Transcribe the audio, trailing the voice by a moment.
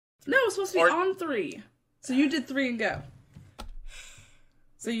No, it was supposed to be on 3. So you did 3 and go.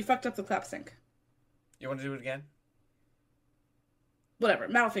 So you fucked up the clap sync. You want to do it again? Whatever.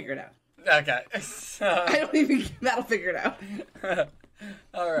 Matt will figure it out. Okay. I don't even... Matt will figure it out.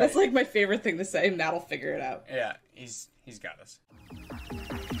 All right. That's like my favorite thing to say. Matt will figure it out. Yeah, he's got us.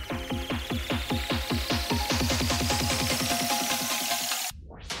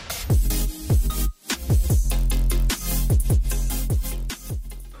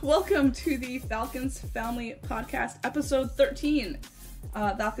 Welcome to the Valkence Family Podcast, episode 13.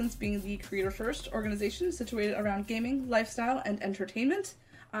 Valkence being the creator-first organization situated around gaming, lifestyle, and entertainment.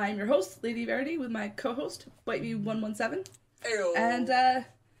 I'm your host, Lady Verity, with my co-host, BiteMe117. Ayo. And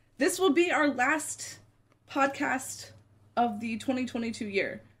this will be our last podcast of the 2022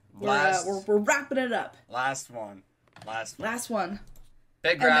 year. We're wrapping it up. Last one. Last one.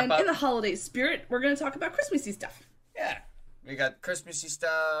 Big wrap and then up. in the holiday spirit, we're going to talk about Christmassy stuff. Yeah. We got Christmassy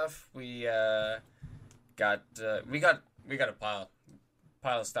stuff. We got a pile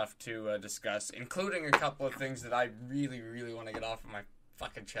of stuff to discuss, including a couple of things that I really want to get off of my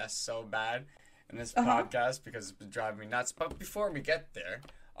fucking chest so bad in this podcast because it's been driving me nuts. But before we get there,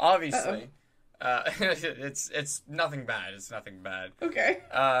 obviously, it's nothing bad. It's nothing bad. Okay.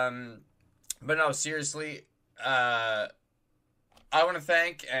 But no, seriously, I want to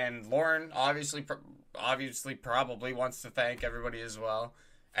thank, and Lauren obviously probably wants to thank everybody as well,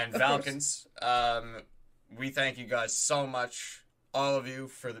 and Valkence. We thank you guys so much, all of you,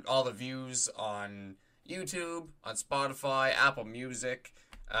 for all the views on YouTube, on Spotify, Apple Music,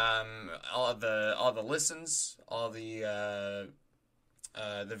 all the listens, all the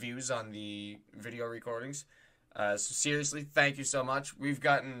views on the video recordings. So seriously, thank you so much. We've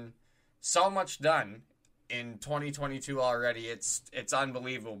gotten so much done in 2022 already. It's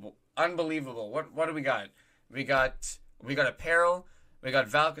unbelievable. What do we got? We got apparel. We got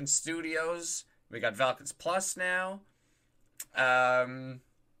Valkence Studios. We got Valkence Plus now.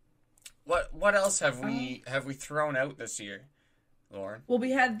 What else have we thrown out this year, Lauren? Well,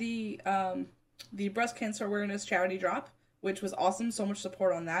 we had the breast cancer awareness charity drop, which was awesome. So much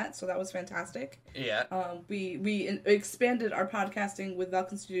support on that. So that was fantastic. Yeah. We expanded our podcasting with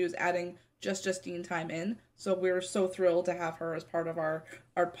Valkence Studios, adding Justine time in. So we're so thrilled to have her as part of our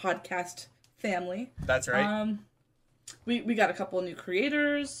podcast family. That's right. We got a couple of new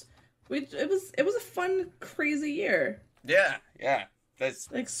creators. It was a fun, crazy year. Yeah.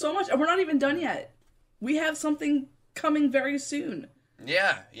 That's like so much, and we're not even done yet. We have something coming very soon.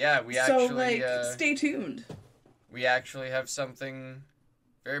 Yeah. We actually stay tuned. We actually have something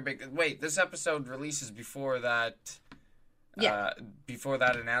very big. Wait, this episode releases before that. Yeah. Before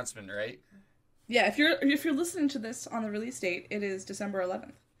that announcement, right? Yeah, if you're listening to this on the release date, it is December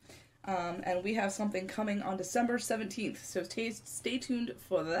 11th. And we have something coming on December 17th, so stay tuned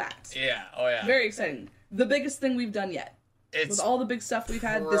for that. Yeah, oh yeah. Very exciting. The biggest thing we've done yet. With all the big stuff we've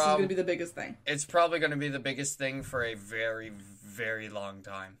had, this is going to be the biggest thing. It's probably going to be the biggest thing for a very, very long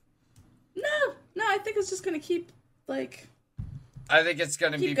time. No, I think it's just going to keep, I think it's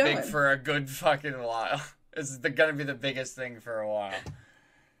going to be going. big for a good fucking while. It's going to be the biggest thing for a while.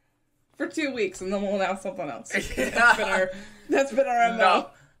 For 2 weeks, and then we'll announce something else. That's been our MO. No.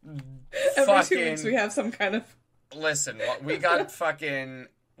 Every 2 weeks we have some kind of... Listen, what we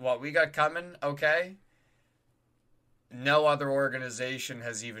got coming, okay? No other organization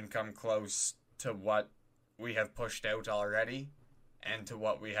has even come close to what we have pushed out already and to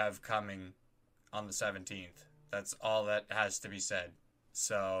what we have coming on the 17th. That's all that has to be said.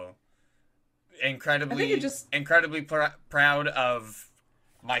 So, incredibly proud of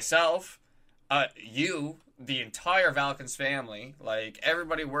myself, you, the entire Valkence family. Like,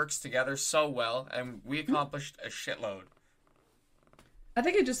 everybody works together so well, and we accomplished a shitload. I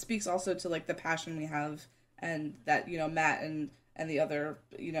think it just speaks also to, the passion we have, and that, Matt and the other,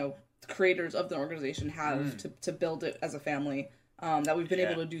 creators of the organization have to build it as a family, that we've been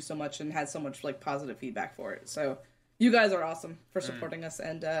able to do so much and had so much, positive feedback for it. So, you guys are awesome for supporting us,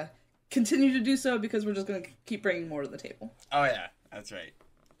 and continue to do so, because we're just going to keep bringing more to the table. Oh, yeah, that's right.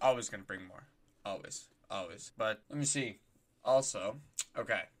 Always going to bring more. Always. But let me see. Also,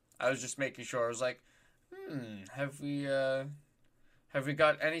 okay, I was just making sure. I was like, have we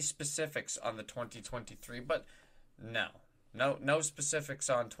got any specifics on the 2023? But no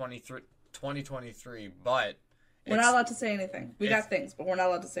specifics on 2023. But we're not allowed to say anything. We got things, but we're not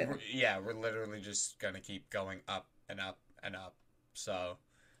allowed to say them. Yeah, we're literally just gonna keep going up and up and up. So,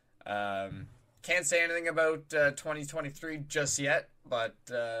 can't say anything about 2023 just yet. But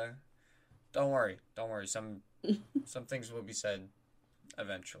don't worry. Some things will be said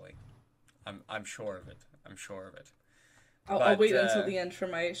eventually. I'm sure of it. I'll wait until the end for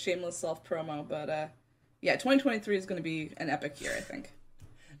my shameless self promo, but yeah, 2023 is going to be an epic year, I think.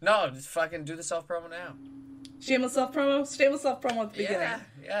 No, just fucking do the self promo now. Shameless self promo at the beginning.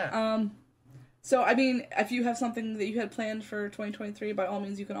 Yeah. So I mean, if you have something that you had planned for 2023, by all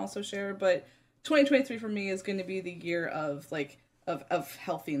means, you can also share. But 2023 for me is going to be the year of of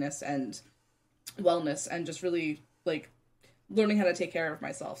healthiness and wellness, and just really like learning how to take care of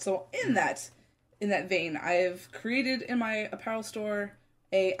myself. So in that vein, I've created in my apparel store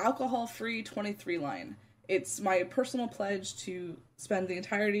a alcohol-free 23 line. It's my personal pledge to spend the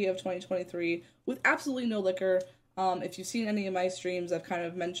entirety of 2023 with absolutely no liquor. If you've seen any of my streams, I've kind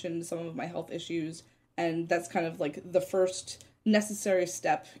of mentioned some of my health issues, and that's kind of like the first necessary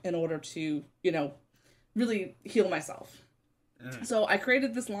step in order to, really heal myself. So I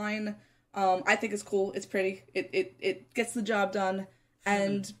created this line. I think it's cool. It's pretty. It gets the job done.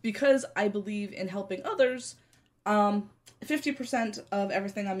 And because I believe in helping others, 50% of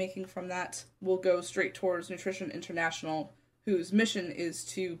everything I'm making from that will go straight towards Nutrition International, whose mission is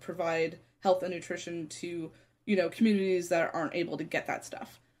to provide health and nutrition to, communities that aren't able to get that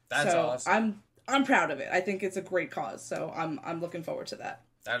stuff. That's awesome. I'm proud of it. I think it's a great cause, so I'm looking forward to that.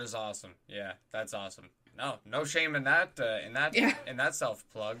 That is awesome. Yeah, that's awesome. No shame in that. In that self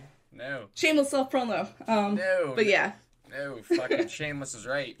plug. No. Shameless self promo. No. But yeah. No, fucking shameless is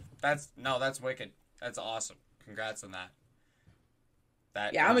right. That's wicked. That's awesome. Congrats on that.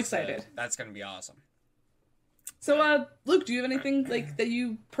 I'm excited. That's gonna be awesome. So, Luke, do you have anything that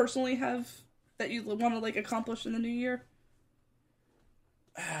you personally have that you want to accomplish in the new year?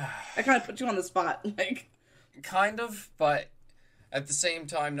 I kind of put you on the spot, Kind of, but at the same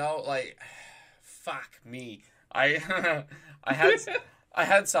time, no. Fuck me. I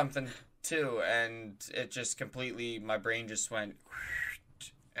had something too, and it just completely, my brain just went.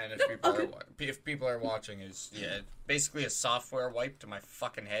 And if people are watching, basically a software wipe to my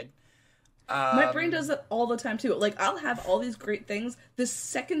fucking head. My brain does that all the time too. I'll have all these great things. The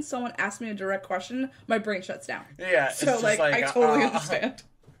second someone asks me a direct question, my brain shuts down. Yeah. So I totally understand.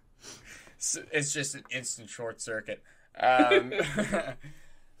 It's just an instant short circuit. I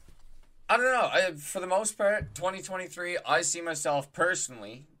don't know. For the most part, 2023, I see myself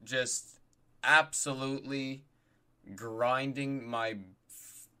personally just absolutely grinding my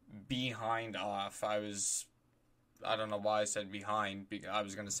behind off. I don't know why I said behind. I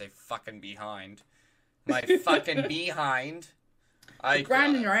was going to say fucking behind. My fucking behind.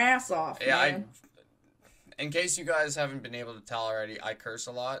 Grinding your ass off, man. In case you guys haven't been able to tell already, I curse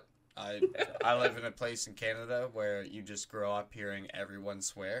a lot. I live in a place in Canada where you just grow up hearing everyone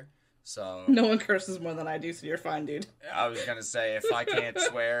swear. So no one curses more than I do, so you're fine, dude. I was going to say, if I can't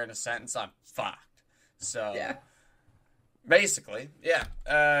swear in a sentence, I'm fucked. So yeah. Basically,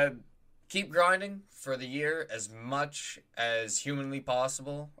 yeah. Keep grinding for the year as much as humanly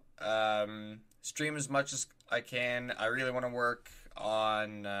possible. Stream as much as I can. I really want to work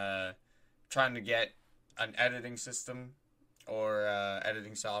on trying to get an editing system or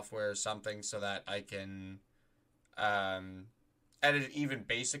editing software or something so that I can edit even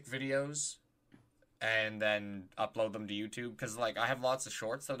basic videos and then upload them to YouTube. Because I have lots of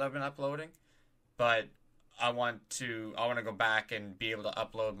shorts that I've been uploading, but I want to go back and be able to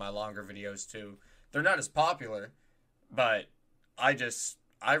upload my longer videos too. They're not as popular, but I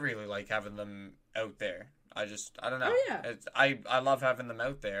really like having them out there. I don't know. Oh, yeah. I love having them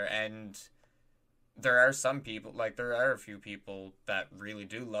out there, and there are some people, there are a few people that really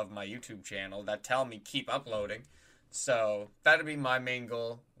do love my YouTube channel that tell me keep uploading. So that'd be my main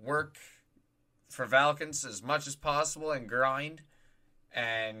goal. Work for Valkence as much as possible and grind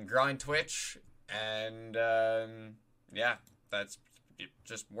Twitch. And, that's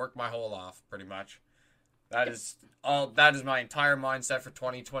just work my whole off, pretty much. That is my entire mindset for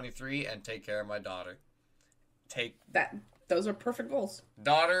 2023, and take care of my daughter. Those are perfect goals.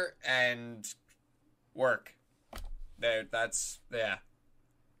 Daughter and work.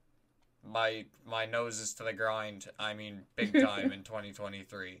 My nose is to the grind. I mean, big time in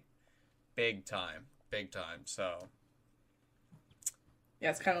 2023. Big time. So yeah,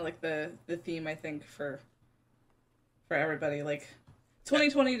 it's kind of the theme, I think, for everybody.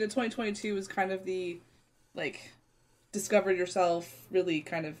 2020 to 2022 was kind of the, discover yourself, really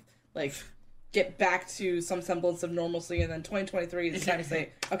kind of, get back to some semblance of normalcy, and then 2023 is time to say,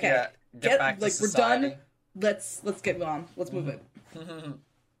 okay, get back to society. We're done, let's get on, let's move it.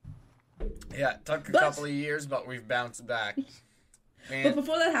 Yeah, it took a couple of years, but we've bounced back. But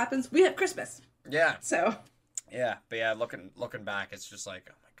before that happens, we have Christmas. Yeah. So... yeah, but yeah, looking back, it's just oh my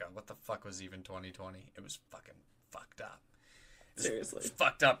god, what the fuck was even 2020? It was fucking fucked up. Seriously.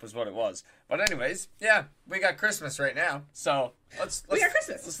 Fucked up is what it was. But anyways, yeah, we got Christmas right now. So let's we got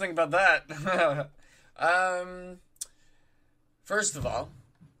Christmas. Let's think about that. First of all,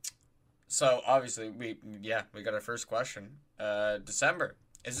 so obviously we got our first question. December.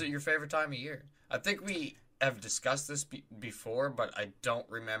 Is it your favorite time of year? I think we have discussed this before, but I don't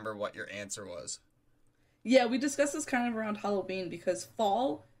remember what your answer was. Yeah, we discussed this kind of around Halloween because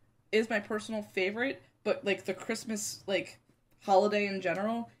fall is my personal favorite, but like the Christmas like holiday in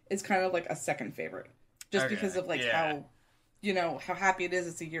general is kind of like a second favorite. Just because of like how how happy it is.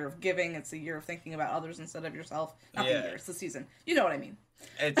 It's a year of giving, it's a year of thinking about others instead of yourself. Not the year, it's the season. You know what I mean.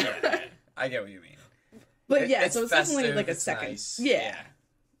 It's I get what you mean. But so it's festive, definitely like a second. Nice. Yeah.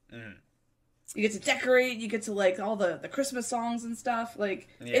 Mm. You get to decorate, you get to like all the Christmas songs and stuff. Like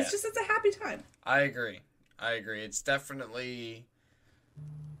it's a happy time. I agree. It's definitely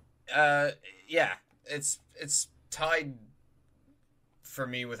it's tied for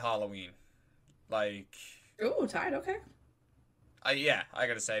me with Halloween. Like tied, okay. I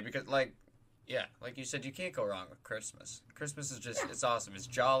gotta say, because like you said, you can't go wrong with Christmas. Christmas is just it's awesome. It's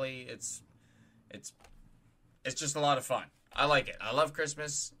jolly, it's just a lot of fun. I like it. I love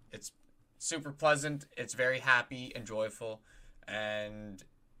Christmas. It's super pleasant, it's very happy and joyful, and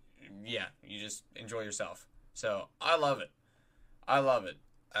you just enjoy yourself. So I love it.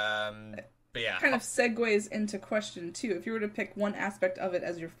 But yeah. Kind of segues into question 2. If you were to pick one aspect of it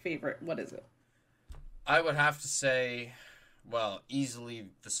as your favorite, what is it? I would have to say, easily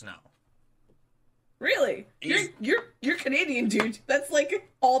the snow. Really? You're Canadian, dude. That's like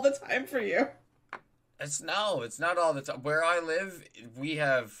all the time for you. It's not all the time. Where I live, we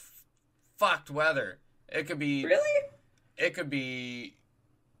have fucked weather. It could be Really? It could be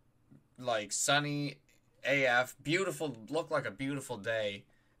like sunny AF, beautiful, look like a beautiful day,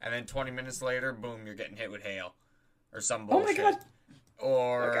 and then 20 minutes later, boom, you're getting hit with hail or some bullshit.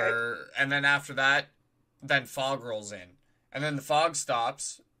 Oh my god. And then after that, then fog rolls in. And then the fog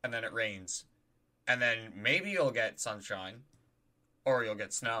stops, and then it rains. And then maybe you'll get sunshine or you'll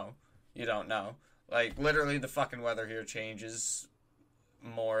get snow. You don't know. Like literally the fucking weather here changes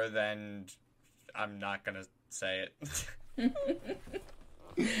more than I'm not going to say it.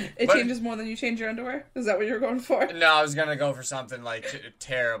 It changes more than you change your underwear? Is that what you were going for? No, I was gonna go for something like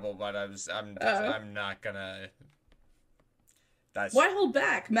terrible, but I'm not gonna. That's why hold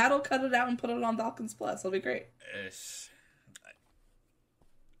back? Matt will cut it out and put it on Valkence Plus. It'll be great.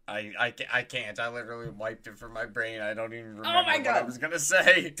 I can't. I literally wiped it from my brain. I don't even remember what I was gonna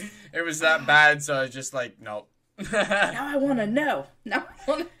say. It was that bad, so I was just like, nope. Now I want to know.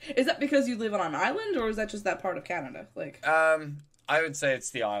 Is that because you live on an island, or is that just that part of Canada? Like, I would say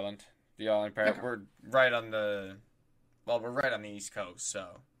it's the island part. Okay. We're right on the East Coast,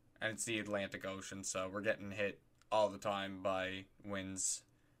 so, and it's the Atlantic Ocean, so we're getting hit all the time by winds,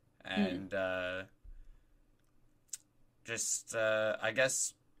 and I guess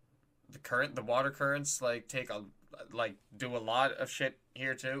the water currents do a lot of shit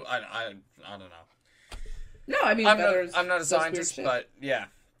here too. I don't know. No, I mean, I'm not a scientist, but yeah.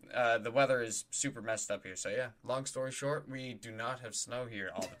 The weather is super messed up here, so yeah. Long story short, we do not have snow here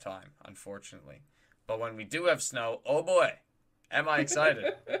all the time, unfortunately. But when we do have snow, oh boy, am I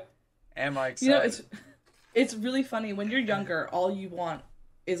excited. Am I excited. You know, it's really funny. When you're younger, all you want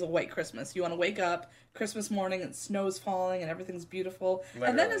is a white Christmas. You want to wake up Christmas morning and snow's falling and everything's beautiful. Literally.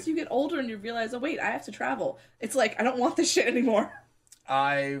 And then as you get older and you realize, oh wait, I have to travel. It's like, I don't want this shit anymore.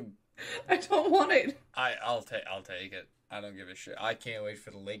 I don't want it. I'll take it. I don't give a shit. I can't wait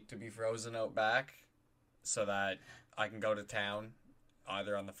for the lake to be frozen out back so that I can go to town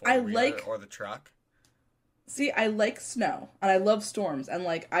either on the four-wheeler or the truck. See, I like snow and I love storms and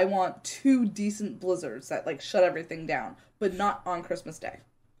like I want 2 decent blizzards that like shut everything down, but not on Christmas Day.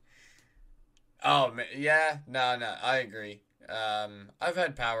 Oh, yeah. No, I agree. I've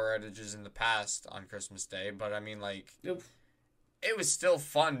had power outages in the past on Christmas Day, but I mean like it was still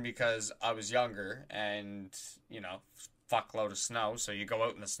fun because I was younger and, fuckload of snow, so you go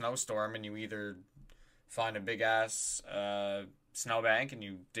out in a snowstorm and you either find a big ass snowbank and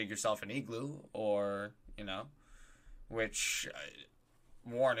you dig yourself an igloo, or which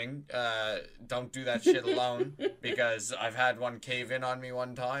warning, don't do that shit alone because I've had one cave in on me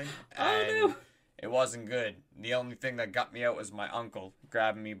one time and it wasn't good. The only thing that got me out was my uncle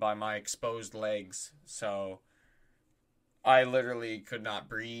grabbing me by my exposed legs, so I literally could not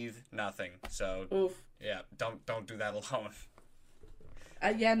breathe, nothing. So oof. Yeah, don't do that alone.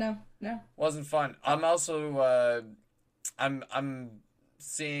 No. Wasn't fun. I'm also I'm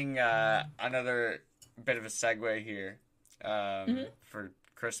seeing another bit of a segue here for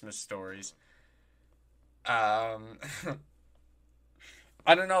Christmas stories.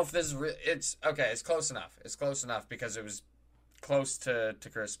 I don't know if this is it's okay. It's close enough. It's close enough because it was close to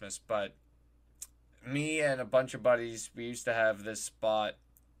Christmas. But me and a bunch of buddies, we used to have this spot.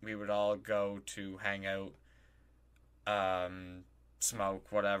 We would all go to hang out,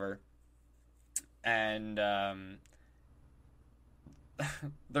 smoke, whatever. And there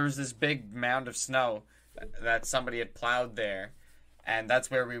was this big mound of snow that somebody had plowed there, and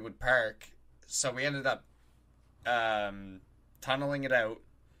that's where we would park. So we ended up tunneling it out,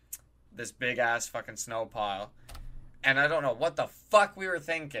 this big ass fucking snow pile, and I don't know what the fuck we were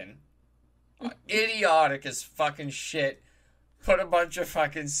thinking. Idiotic as fucking shit. Put a bunch of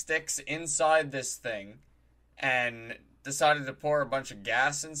fucking sticks inside this thing, and decided to pour a bunch of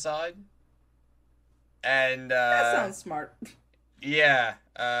gas inside. And That sounds smart. yeah,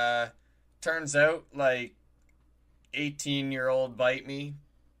 turns out like 18-year-old bite me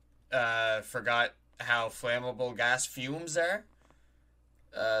forgot how flammable gas fumes are.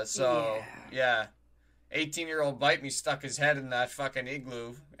 Yeah. 18-year-old bite me stuck his head in that fucking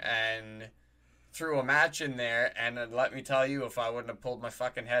igloo and threw a match in there, and let me tell you, if I wouldn't have pulled my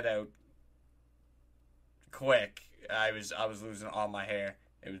fucking head out quick, I was losing all my hair.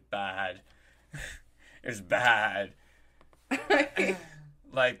 It was bad. It was bad.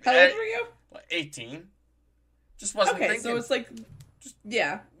 Like, how old were you? 18. Just wasn't thinking. Okay, so it's like,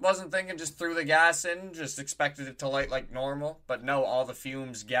 yeah. Wasn't thinking, just threw the gas in, just expected it to light like normal. But no, all the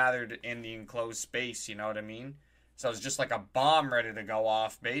fumes gathered in the enclosed space, you know what I mean? So it was just like a bomb ready to go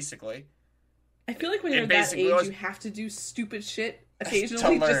off, basically. I feel like when you're that age, you have to do stupid shit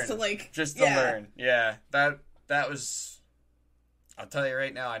occasionally just to like... Just to learn, yeah. That was... I'll tell you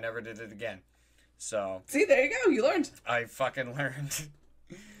right now, I never did it again. So... See, there you go, you learned. I fucking learned.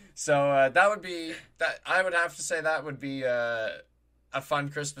 So that would be... I would have to say that would be a fun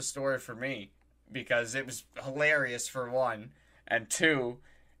Christmas story for me. Because it was hilarious, for one. And two,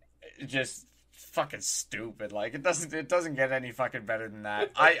 just... fucking stupid. Like, it doesn't get any fucking better than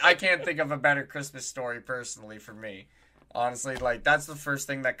that. I can't think of a better Christmas story personally for me. Honestly, like, that's the first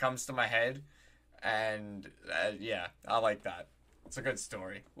thing that comes to my head, and yeah, I like that. It's a good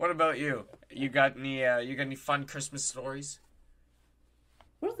story. What about you? You got any fun Christmas stories?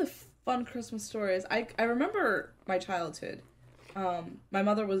 What are the fun Christmas stories? I remember my childhood. My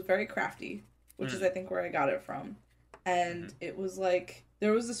mother was very crafty, which is I think where I got it from. And it was like,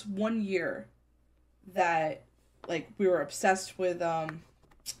 there was this one year that, like, we were obsessed with,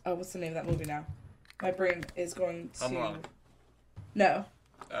 what's the name of that movie now? My brain is going to... Home Alone. No.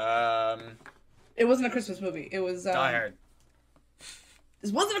 It wasn't a Christmas movie. It was, Die Hard.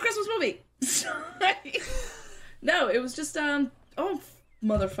 This wasn't a Christmas movie! Sorry. No, it was just,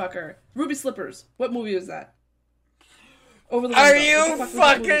 motherfucker. Ruby Slippers. What movie was that? Over the Are Window. you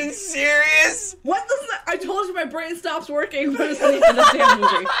fucking serious? What does that... I told you my brain stops working when it's the name of the damn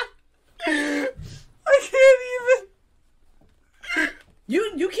movie. I can't even.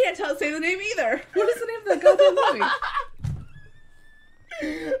 You can't say the name either. What is the name of that goddamn movie?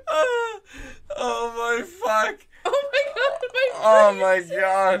 Oh my fuck. Oh my god. Oh my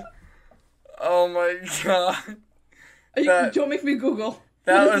god. Oh my god. Don't make me Google.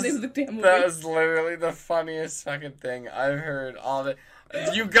 That was the name of the damn movie? That was literally the funniest fucking thing I've heard all the...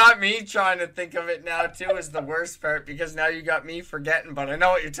 You got me trying to think of it now, too, is the worst part, because now you got me forgetting, but I know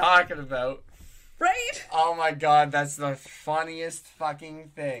what you're talking about. Right? Oh my god, that's the funniest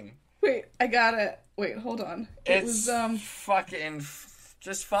fucking thing. Wait, I got it. Wait, hold on. It was, fucking...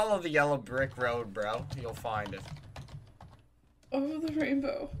 Just follow the yellow brick road, bro. You'll find it. Over the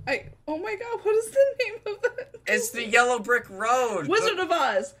Rainbow. Oh my god, what is the name of that? It's the yellow brick road. Wizard of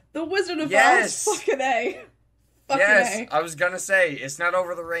Oz. The Wizard of Oz. Fucking A. Yes, I was gonna say, it's not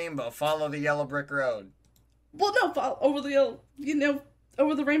Over the Rainbow. Follow the yellow brick road. Well, no, Over the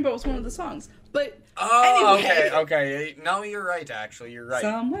Rainbow was one of the songs. But anyway. Okay. Okay. No, you're right, actually. You're right.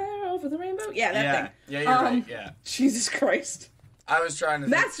 Somewhere over the rainbow? Yeah, that thing. Yeah, you're right, yeah. Jesus Christ. I was trying to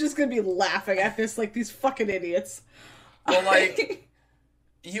Matt's just gonna be laughing at this like these fucking idiots. Well, like,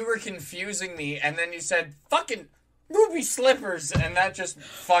 you were confusing me, and then you said, fucking Ruby Slippers, and that just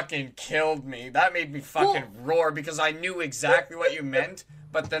fucking killed me. That made me fucking roar, because I knew exactly what you meant,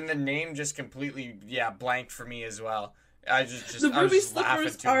 but then the name just completely, blanked for me as well. The Ruby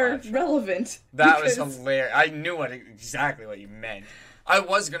Slippers are relevant. That was hilarious. I knew exactly what you meant. I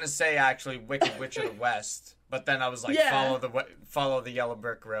was gonna say, actually, Wicked Witch of the West, but then I was like, follow the yellow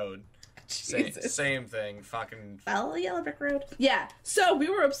brick road. Same thing. Fucking follow the yellow brick road. Yeah. So we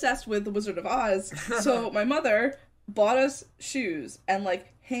were obsessed with the Wizard of Oz. So my mother bought us shoes and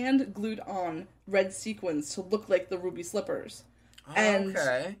like hand glued on red sequins to look like the Ruby Slippers.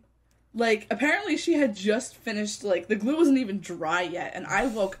 Okay. like, apparently she had just finished, like, the glue wasn't even dry yet, and I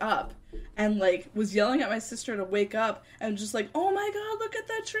woke up and, like, was yelling at my sister to wake up, and just like, oh my god, look at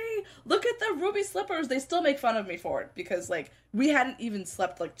that tree! Look at the ruby slippers! They still make fun of me for it, because, like, we hadn't even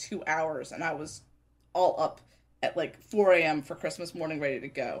slept, like, 2 hours, and I was all up at, like, 4 a.m. for Christmas morning ready to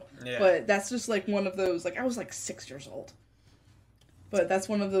go. Yeah. But that's just, like, one of those, like, I was, like, 6 years old. But that's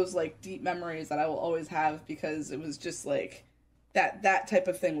one of those, like, deep memories that I will always have, because it was just, like, that type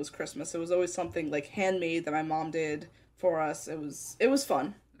of thing was Christmas. It was always something, like, handmade that my mom did for us. It was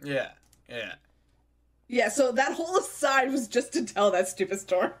fun. Yeah, yeah. Yeah, so that whole aside was just to tell that stupid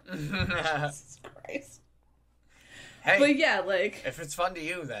story. Jesus Christ. Hey, but yeah, like, if it's fun to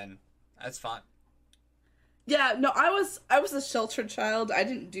you, then that's fun. Yeah, no, I was a sheltered child. I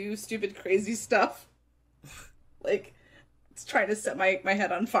didn't do stupid, crazy stuff. Like, trying to set my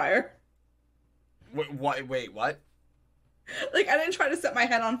head on fire. Wait, what? Like, I didn't try to set my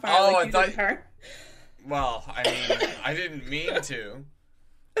head on fire Oh, like I you did her. Well, I mean, I didn't mean to.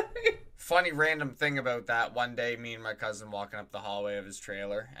 Funny random thing about that, one day me and my cousin walking up the hallway of his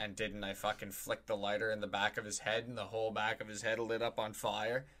trailer, and didn't I fucking flick the lighter in the back of his head, and the whole back of his head lit up on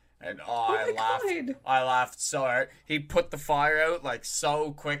fire? And I laughed so hard. He put the fire out like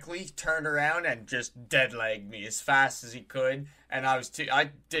so quickly, turned around and just dead legged me as fast as he could. And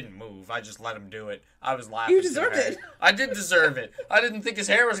I didn't move. I just let him do it. I was laughing. You deserved it. I did deserve it. I didn't think his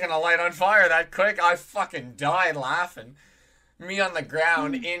hair was gonna light on fire that quick. I fucking died laughing. Me on the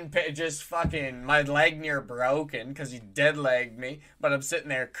ground, just fucking, my leg near broken because he dead legged me. But I'm sitting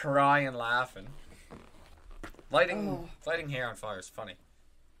there crying, laughing. Lighting hair on fire is funny.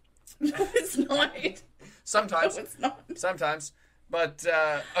 No, it's not. Sometimes. No, it's not. Sometimes. But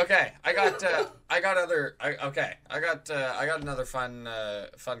okay, I got another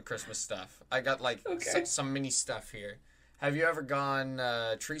fun Christmas stuff. I got like some mini stuff here. Have you ever gone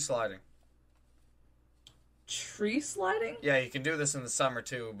tree sliding? Tree sliding? Yeah, you can do this in the summer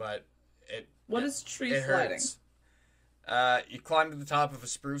too, but What is tree it sliding? Hurts. You climb to the top of a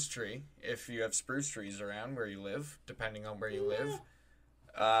spruce tree if you have spruce trees around where you live, depending on where you live.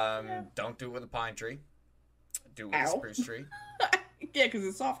 Don't do it with a pine tree. Do it with a spruce tree. Yeah, because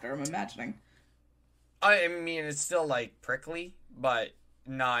it's softer, I'm imagining. I mean, it's still, like, prickly, but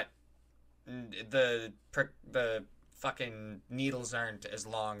not... The fucking needles aren't as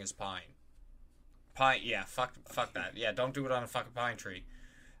long as pine. Yeah, fuck that. Yeah, don't do it on a fucking pine tree.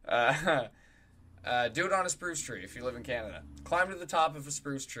 Do it on a spruce tree if you live in Canada. Climb to the top of a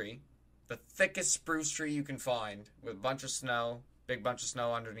spruce tree. The thickest spruce tree you can find with a bunch of snow. Big bunch of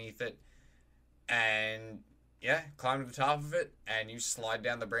snow underneath it. And, yeah, climb to the top of it, and you slide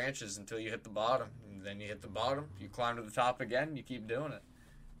down the branches until you hit the bottom. And then you hit the bottom, you climb to the top again, you keep doing it.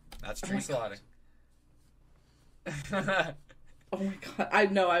 That's tree sliding. Oh my god. I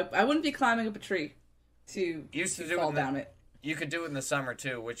know, I wouldn't be climbing up a tree to fall down it. You could do it in the summer,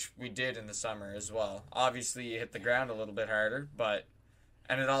 too, which we did in the summer as well. Obviously, you hit the ground a little bit harder, but...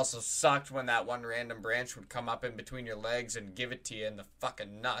 And it also sucked when that one random branch would come up in between your legs and give it to you in the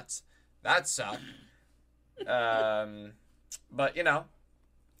fucking nuts. That sucked. But, you know,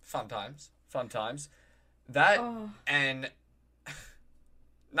 fun times. That, and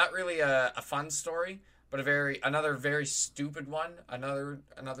not really a fun story, but another very stupid one. Another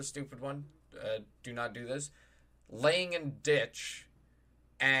stupid one. Do not do this. Laying in ditch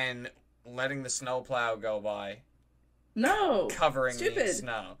and letting the snowplow go by. No. Covering me in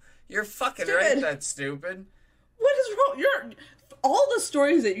snow. You're fucking right, that's stupid. What is wrong? All the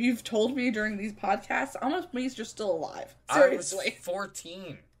stories that you've told me during these podcasts almost means you're still alive. Seriously. I was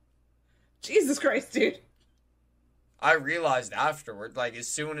 14. Jesus Christ, dude. I realized afterward, like,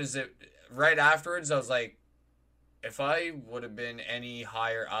 right afterwards, I was like, if I would have been any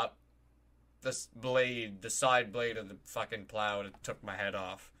higher up, the side blade of the fucking plow would have took my head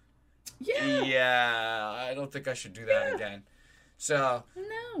off. Yeah, I don't think I should do that again. So,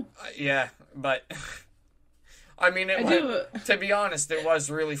 no. Yeah, but I mean, to be honest, it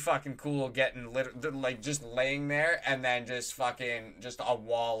was really fucking cool getting just laying there and then just a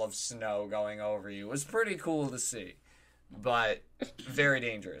wall of snow going over you. It was pretty cool to see, but very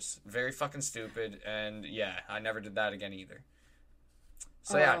dangerous, very fucking stupid, and yeah, I never did that again either.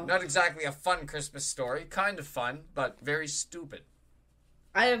 So yeah, not exactly a fun Christmas story, kind of fun, but very stupid.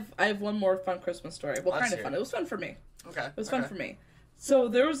 I have one more fun Christmas story. Well, kind of fun. It was fun for me. Okay. It was fun for me. So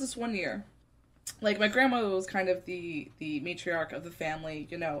there was this one year, like my grandmother was kind of the matriarch of the family,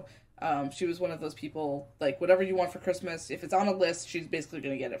 you know. She was one of those people, like whatever you want for Christmas, if it's on a list, she's basically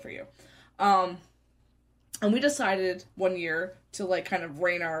going to get it for you. And we decided one year to like kind of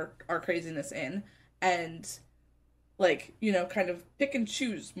rein our craziness in and like, kind of pick and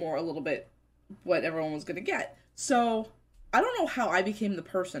choose more a little bit what everyone was going to get. So I don't know how I became the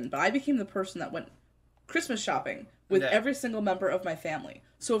person, but I became the person that went Christmas shopping with every single member of my family.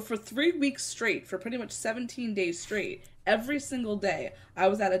 So for 3 weeks straight, for pretty much 17 days straight, every single day, I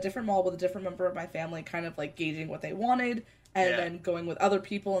was at a different mall with a different member of my family, kind of like gauging what they wanted, and then going with other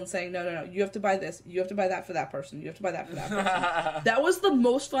people and saying, no, you have to buy this, you have to buy that for that person, you have to buy that for that person. That was the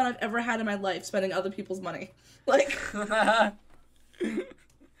most fun I've ever had in my life, spending other people's money. Like, I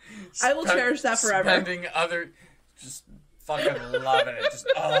will cherish that forever. Just fucking loving it. Just,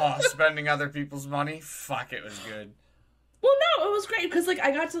 spending other people's money. Fuck, it was good. Well, no, it was great, because, like, I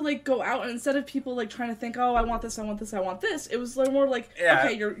got to, like, go out, and instead of people, like, trying to think, oh, I want this, I want this, I want this, it was more like,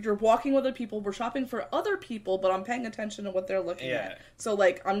 okay, you're walking with other people, we're shopping for other people, but I'm paying attention to what they're looking at. So,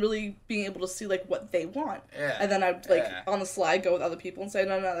 like, I'm really being able to see, like, what they want. And then I'd, like, on the slide, go with other people and say,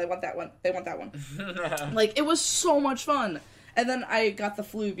 no, they want that one, they want that one. Like, it was so much fun. And then I got the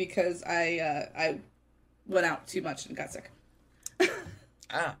flu because I went out too much and got sick.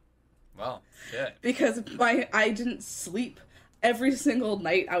 Well, shit. Because I didn't sleep. Every single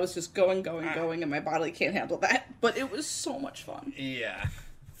night I was just going, and my body can't handle that. But it was so much fun. Yeah.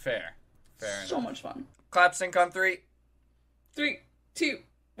 Fair So enough. much fun. Clap sync on 3. 3, 2,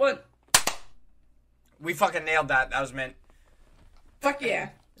 1. We fucking nailed that. That was mint. Fuck yeah.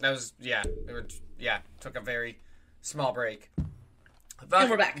 That was, took a very small break. And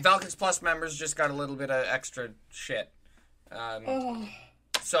we're back. Valkence Plus members just got a little bit of extra shit.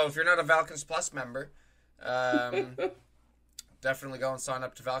 So if you're not a Valkence Plus member, definitely go and sign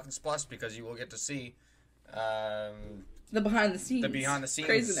up to Valkence Plus, because you will get to see the behind the scenes.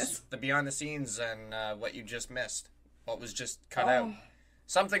 Craziness. The behind the scenes and what you just missed. What was just cut out.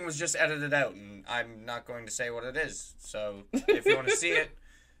 Something was just edited out, and I'm not going to say what it is. So if you want to see it,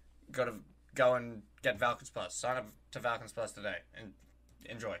 go and get Valkence Plus. Sign up to Valkence Plus today and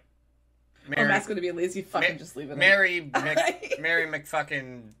enjoy. Matt's going to be a lazy fucking just leave it Merry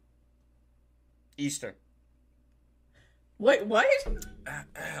McFucking Easter. Wait, what?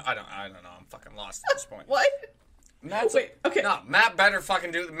 I don't know. I'm fucking lost at this point. What? Okay. No, Matt better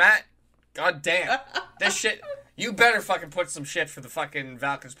fucking do... Matt, god damn. This shit... You better fucking put some shit for the fucking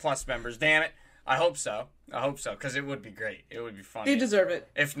Valkence Plus members, damn it. I hope so, because it would be great. It would be fun. You deserve it.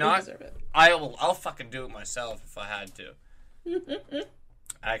 If not, I'll fucking do it myself if I had to.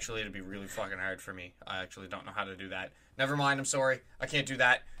 Actually, it'd be really fucking hard for me. I actually don't know how to do that. Never mind, I'm sorry. I can't do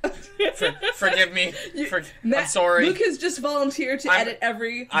that. Forgive me. I'm sorry. Luke has just volunteered to edit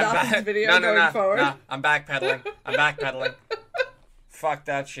every Valkence video going forward. No, I'm backpedaling. Fuck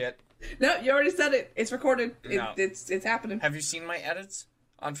that shit. No, you already said it. It's recorded. No. It's happening. Have you seen my edits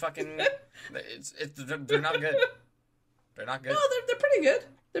on fucking... They're not good. They're not good. No, they're pretty good.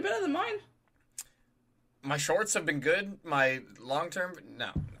 They're better than mine. My shorts have been good. My long-term...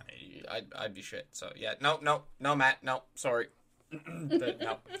 No. I'd be shit. So, yeah. No, Matt. No. Sorry.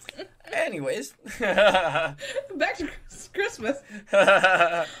 No. Anyways. Back to Christmas.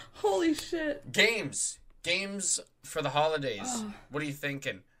 Holy shit. Games for the holidays. Oh. What are you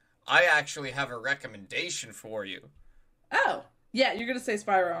thinking? I actually have a recommendation for you. Oh. Yeah, you're going to say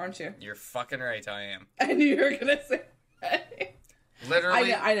Spyro, aren't you? You're fucking right, I am. I knew you were going to say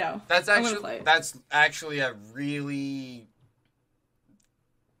Literally. I know. That's actually a really...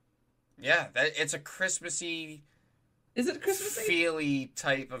 Yeah, it's a Christmassy... Is it Christmassy? Feely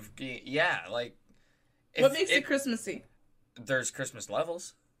type of game. Yeah, like... What makes it Christmassy? There's Christmas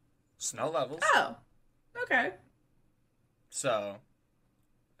levels. Snow levels. Oh. Okay. So...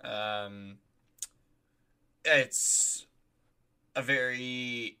 it's a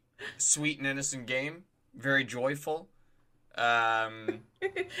very sweet and innocent game. Very joyful.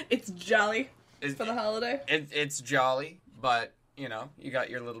 It's jolly for the holiday. It's jolly, but... You know, you got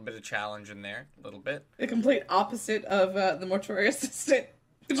your little bit of challenge in there, a little bit. The complete opposite of the Mortuary Assistant,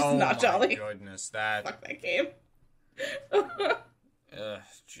 which is not jolly. Oh my goodness, that... Fuck that game.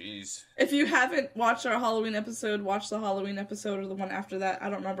 Jeez. If you haven't watched our Halloween episode, watch the Halloween episode or the one after that. I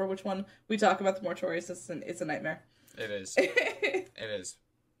don't remember which one we talk about the Mortuary Assistant. It's a nightmare. It is. It is.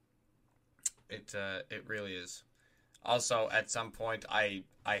 It really is. Also, at some point, I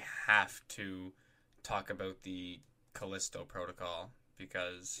have to talk about the Callisto Protocol,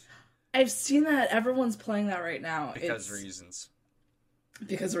 because... I've seen that. Everyone's playing that right now. Because reasons.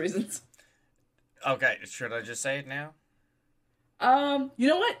 Okay, should I just say it now? You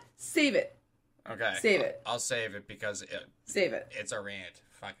know what? Save it. Okay. Save it. I'll save it because Save it. It's a rant.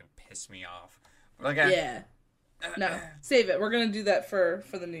 Fucking piss me off. Okay. Yeah. No, save it. We're gonna do that for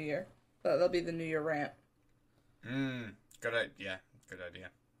the new year. That'll be the New Year rant. Good idea. Good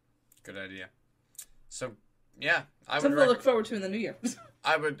idea. So, yeah, something to look forward to in the new year.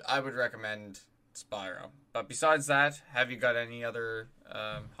 I would recommend Spyro. But besides that, have you got any other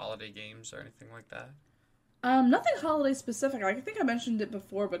holiday games or anything like that? Nothing holiday specific. I think I mentioned it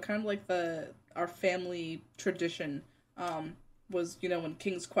before, but kind of like our family tradition was, when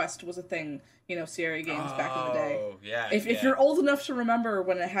King's Quest was a thing, Sierra games back in the day. Oh, yeah. If you're old enough to remember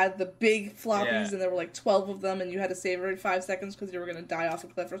when it had the big floppies and there were like 12 of them and you had to save every 5 seconds because you were going to die off a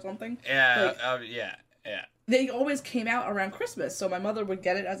cliff or something. Yeah, yeah. They always came out around Christmas, so my mother would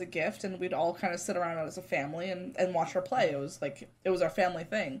get it as a gift and we'd all kind of sit around as a family and watch her play. It was our family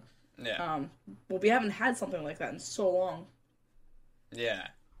thing. Yeah. But we haven't had something like that in so long. Yeah.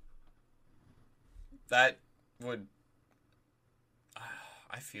 That would...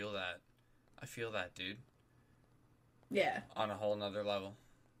 I feel that. I feel that, dude. Yeah. On a whole nother level.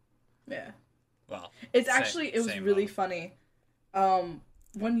 Yeah. Well, it was really funny.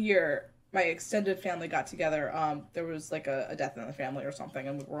 One year, my extended family got together. There was like a death in the family or something,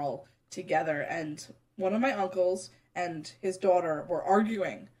 and we were all together. And one of my uncles and his daughter were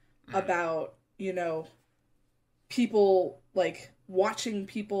arguing about, people, like, watching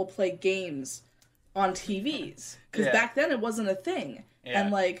people play games on TVs. Because back then it wasn't a thing. Yeah.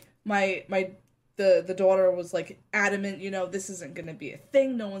 And, like, the daughter was, like, adamant, this isn't going to be a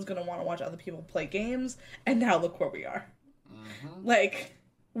thing. No one's going to want to watch other people play games. And now look where we are. Mm-hmm. Like,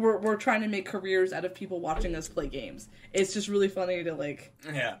 we're trying to make careers out of people watching us play games. It's just really funny to, like...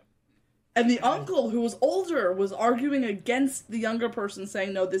 Yeah. And the uncle, who was older, was arguing against the younger person,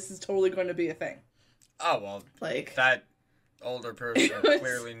 saying, no, this is totally going to be a thing. Oh, well, like, that older person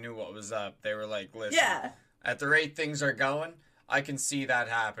clearly knew what was up. They were like, listen, at the rate things are going, I can see that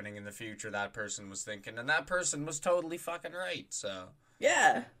happening in the future, that person was thinking. And that person was totally fucking right, so.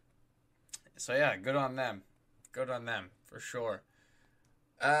 Yeah. So, yeah, good on them. Good on them, for sure.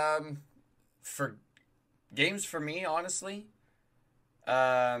 For games for me, honestly,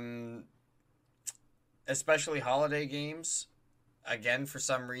 especially holiday games, again, for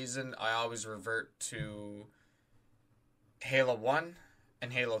some reason, I always revert to Halo 1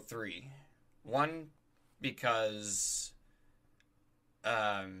 and Halo 3. 1, because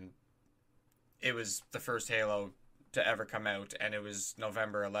it was the first Halo to ever come out, and it was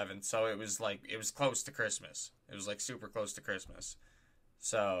November 11th, so it was close to Christmas. It was, like, super close to Christmas.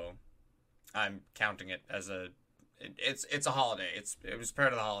 So, I'm counting it as it's a holiday. It was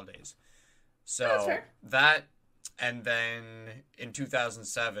part of the holidays. So, that, and then in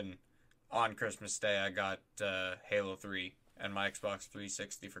 2007, on Christmas Day, I got Halo 3 and my Xbox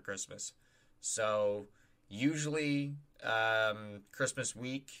 360 for Christmas. So, usually, Christmas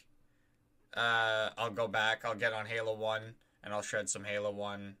week, I'll go back, I'll get on Halo 1, and I'll shred some Halo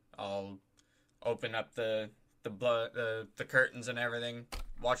 1. I'll open up the curtains and everything,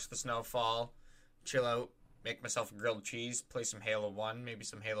 watch the snow fall, chill out, make myself a grilled cheese, play some Halo 1, maybe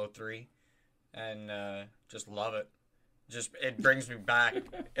some Halo 3, and just love it. It brings me back.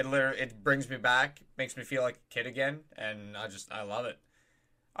 It brings me back, makes me feel like a kid again, and I love it.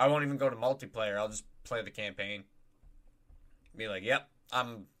 I won't even go to multiplayer. I'll just play the campaign. Be like, yep,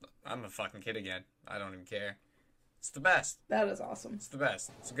 I'm a fucking kid again. I don't even care. It's the best. That is awesome. It's the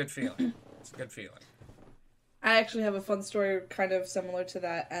best. It's a good feeling. It's a good feeling. I actually have a fun story kind of similar to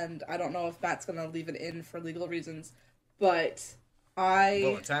that, and I don't know if Matt's going to leave it in for legal reasons, but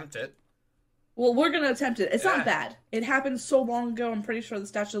We'll attempt it. Well, we're going to attempt it. It's not bad. It happened so long ago, I'm pretty sure the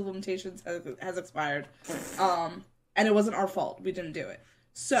statute of limitations has expired. And it wasn't our fault. We didn't do it.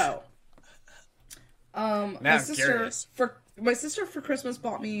 So, my sister for Christmas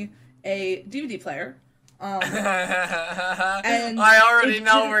bought me a DVD player. And I already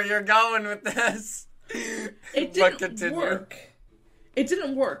know where you're going with this. It didn't work. It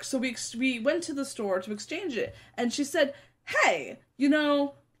didn't work. So we went to the store to exchange it, and she said, "Hey,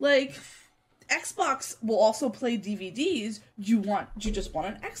 like Xbox will also play DVDs. Do you just want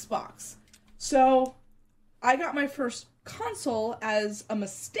an Xbox?" So I got my first console as a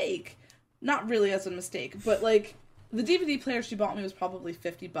mistake. Not really as a mistake, but like the DVD player she bought me was probably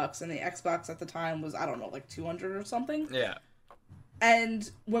 $50, and the Xbox at the time was, I don't know, like 200 or something. Yeah. And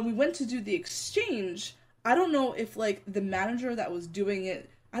when we went to do the exchange, I don't know if, like, the manager that was doing it,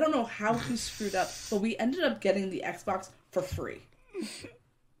 I don't know how he screwed up, but we ended up getting the Xbox for free.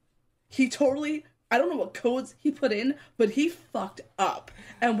 He totally, I don't know what codes he put in, but he fucked up.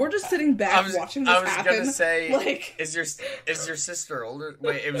 And we're just sitting back watching this happen. I was gonna say, like, is your sister older?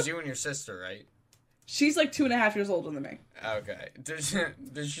 Wait, it was you and your sister, right? She's like 2.5 years older than me. Okay.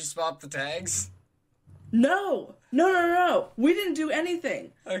 Did she swap the tags? No. We didn't do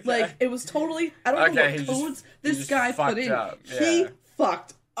anything. Okay. Like, it was totally, I don't know what codes this guy put in. Yeah. He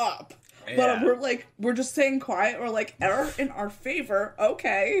fucked up. But we're just staying quiet. We're like, error in our favor.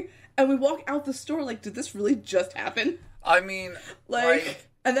 Okay. And we walk out the store like, did this really just happen? I mean,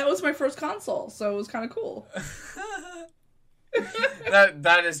 and that was my first console, so it was kind of cool.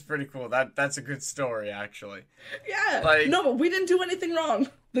 that is pretty cool. That's a good story, actually. Yeah. No, but we didn't do anything wrong.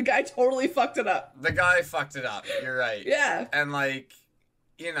 The guy totally fucked it up. The guy fucked it up. You're right. Yeah. And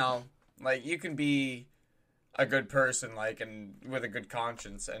you can be a good person, and with a good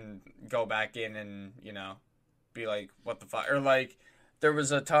conscience, and go back in and be like, what the fuck? Or there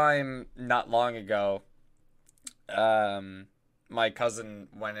was a time not long ago. My cousin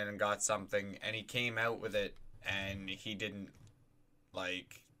went in and got something, and he came out with it, and he didn't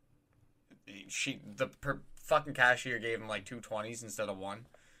fucking cashier gave him 2 20s instead of 1.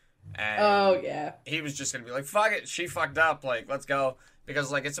 And he was just gonna be like, fuck it, she fucked up, let's go,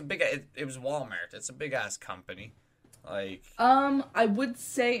 because it's a big it was Walmart, it's a big ass company. I would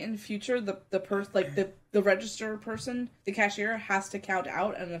say in future the register person, the cashier, has to count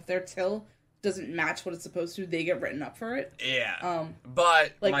out, and if their till doesn't match what it's supposed to, they get written up for it. Yeah.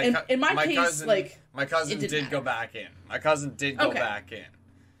 But in my case, my cousin did go back in. My cousin did go back in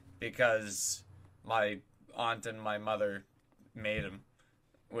because my aunt and my mother made him,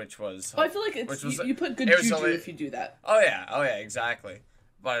 which was. I feel like you put good juju if you do that. Oh yeah, exactly.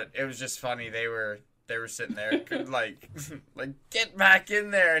 But it was just funny. They were sitting there, get back in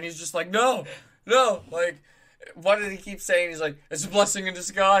there, and he's just like, no. What did he keep saying? He's like, it's a blessing in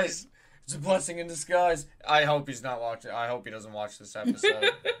disguise. It's a blessing in disguise. I hope he's not watching. I hope he doesn't watch this episode.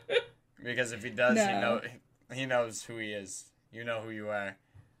 Because if he does, he knows who he is. You know who you are.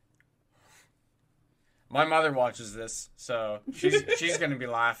 My mother watches this, so she's going to be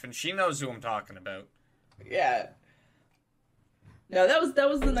laughing. She knows who I'm talking about. Yeah. No, that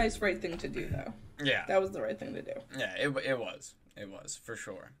was the nice right thing to do, though. Yeah. That was the right thing to do. Yeah, it was. It was, for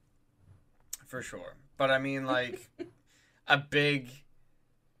sure. For sure. But I mean, a big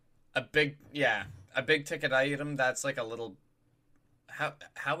ticket item that's a little.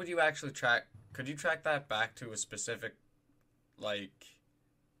 How would you actually track? Could you track that back to a specific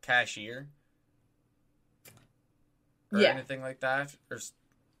cashier or anything like that? Or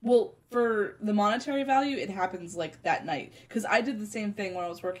well, for the monetary value, it happens that night, because I did the same thing when I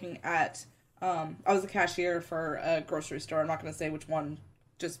was working at. I was a cashier for a grocery store. I'm not going to say which one,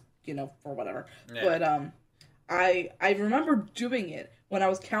 just for whatever. Yeah. But I remember doing it. When I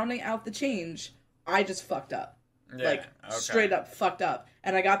was counting out the change, I just fucked up. Yeah, straight up fucked up.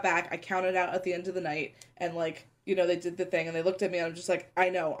 And I got back, I counted out at the end of the night, and they did the thing, and they looked at me, and I'm just like, I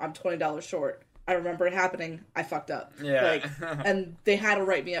know, I'm $20 short. I remember it happening, I fucked up. Yeah. And they had to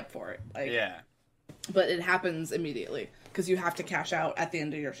write me up for it. Yeah. But it happens immediately, because you have to cash out at the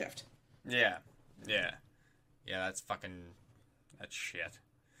end of your shift. Yeah. Yeah. Yeah, that's shit.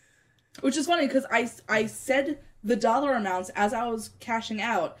 Which is funny, because I said the dollar amounts as I was cashing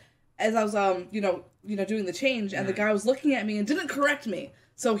out, as I was doing the change, and the guy was looking at me and didn't correct me,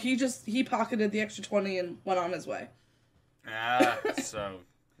 so he pocketed the extra 20 and went on his way. So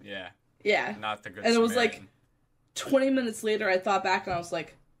yeah, not the good. And it was 20 minutes later, I thought back and I was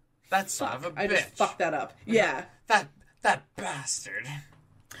like, that son of a bitch, I just fucked that up. Yeah. that bastard.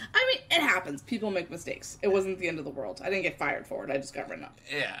 I mean, it happens. People make mistakes. It wasn't the end of the world. I didn't get fired for it. I just got written up.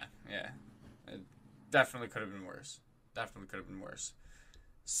 Yeah. It definitely could have been worse.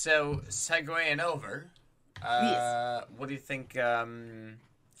 So, segueing over, yes. What do you think, you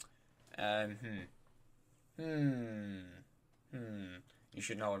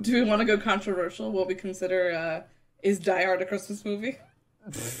should know. Do we want to go controversial? What we consider, is Die Hard a Christmas movie?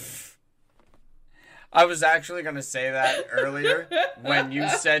 I was actually going to say that earlier when you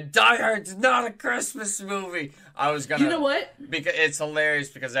said Die Hard's not a Christmas movie. I was going to... You know what? Because it's hilarious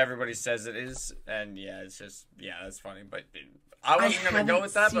because everybody says it is. And it's just... Yeah, that's funny. But I wasn't going to go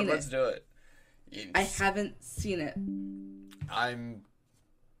with that, but let's do it. I haven't seen it. Hang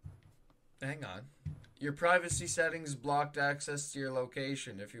on. Your privacy settings blocked access to your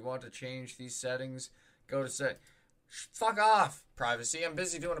location. If you want to change these settings, go to fuck off, privacy. I'm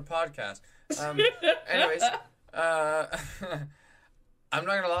busy doing a podcast. Anyways, I'm not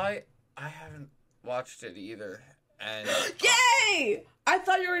gonna lie, I haven't watched it either. And yay! I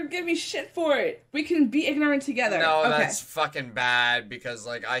thought you were gonna give me shit for it. We can be ignorant together. No, okay. That's fucking bad because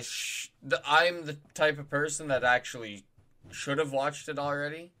I'm the type of person that actually should have watched it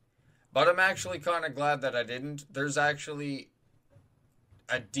already, but I'm actually kind of glad that I didn't. There's actually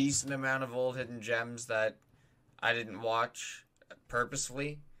a decent amount of old hidden gems that I didn't watch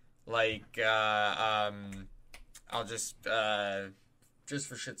purposefully. I'll just for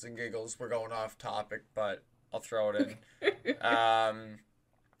shits and giggles, we're going off topic, but I'll throw it in.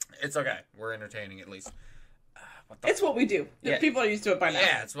 It's okay. We're entertaining at least. It's what we do. Yeah. People are used to it by now.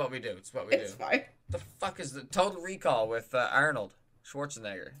 Yeah, it's what we do. It's what we do. It's fine. The fuck is the Total Recall with Arnold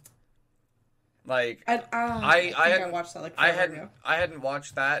Schwarzenegger? Like, I think I watched that I hadn't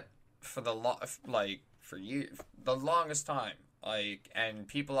watched that for the the longest time. Like, and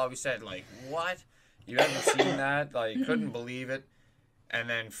people always said, like, what? You haven't seen that? Like, couldn't believe it. And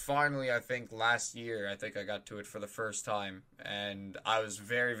then finally, I think last year, I got to it for the first time. And I was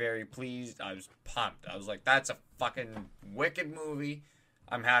very, very pleased. I was pumped. I was like, that's a fucking wicked movie.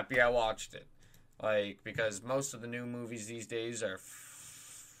 I'm happy I watched it. Like, because most of the new movies these days are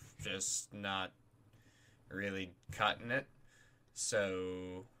just not really cutting it.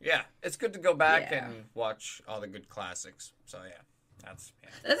 So, yeah, it's good to go back and watch all the good classics. So, yeah, that's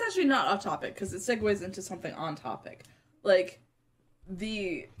actually not off topic, because it segues into something on topic. Like,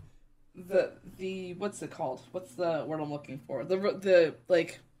 the what's it called? What's the word I'm looking for? The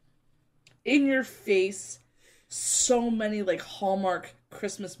like, in your face, so many, like, Hallmark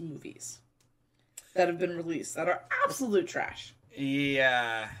Christmas movies that have been released that are absolute trash.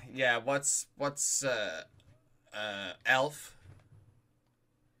 Yeah. What's Elf?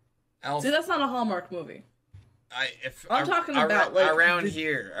 See, that's not a Hallmark movie. I'm talking about, like, around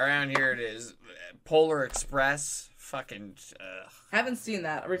here it is. Polar Express. Fucking. Haven't seen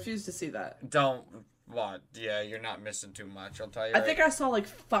that. I refuse to see that. Don't. What? Yeah, you're not missing too much. I'll tell you. I think I saw like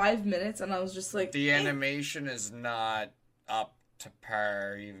 5 minutes, and I was just like, the animation is not up to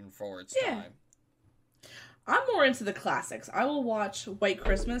par even for its time. I'm more into the classics. I will watch White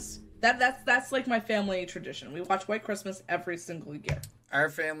Christmas. That's like my family tradition. We watch White Christmas every single year. Our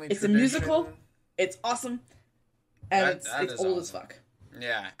family it's tradition... a musical. It's awesome. And it's old as fuck.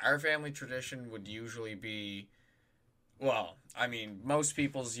 Yeah, our family tradition would usually be, well, I mean, most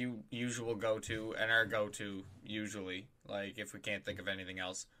people's usual go-to, and our go-to usually, like, if we can't think of anything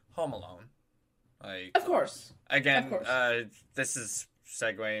else, Home Alone. Like, of course. Again, this is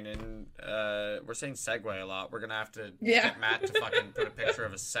segueing in, we're saying segue a lot. We're gonna have to get Matt to fucking put a picture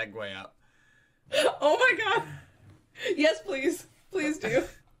of a Segway up. Oh my god. Yes, please. Please do.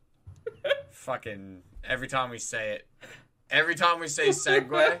 Fucking, every time we say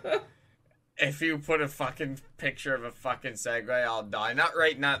Segway, if you put a fucking picture of a fucking Segway, I'll die.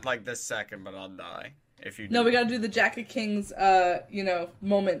 Not like this second, but I'll die. If you do. No, we gotta do the Jacket King's,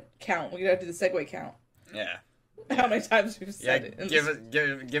 moment count. We gotta do the Segway count. Yeah. How many times we've said it. Give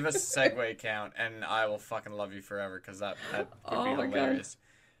us a Segway count, and I will fucking love you forever, because that would be hilarious. God.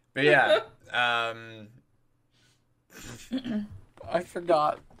 But yeah, I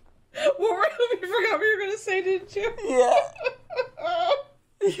forgot. You forgot what you were gonna say, didn't you? Yeah.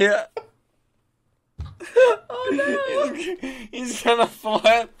 Yeah. Oh no! He's gonna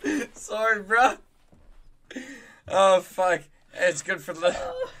flip. Sorry, bro. Oh fuck! It's good for the.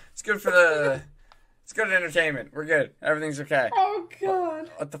 It's good entertainment. We're good. Everything's okay. Oh god.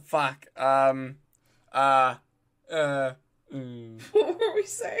 What the fuck? What were we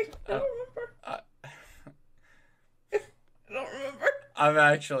saying? I don't remember. I don't remember. I'm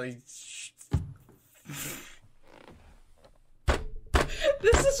actually.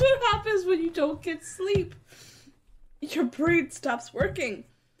 This is what happens when you don't get sleep. Your brain stops working.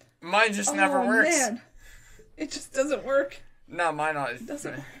 Mine just never works. Man. It just doesn't work. No, mine not. It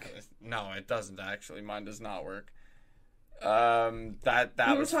doesn't work. No, it doesn't actually. Mine does not work.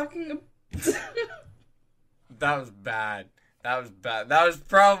 That was talking. That was bad. That was bad. That was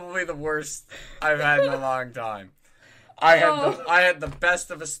probably the worst I've had in a long time. I had the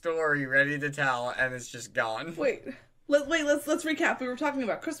best of a story ready to tell, and it's just gone. Let's recap. We were talking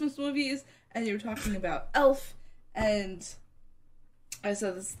about Christmas movies, and you were talking about Elf, and I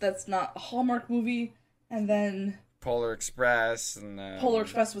said that's not a Hallmark movie, and then Polar Express, and Polar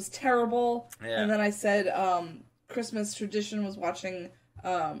Express was terrible, yeah. And then I said Christmas tradition was watching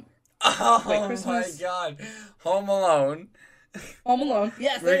White Christmas. My god, Home Alone. Home Alone.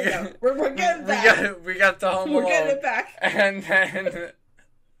 Yes, there you go. We're getting back. We got the Home Alone. We're getting it back. And then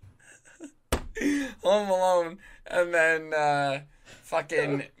Home Alone, and then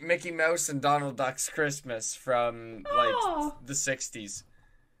fucking Mickey Mouse and Donald Duck's Christmas from like the 60s.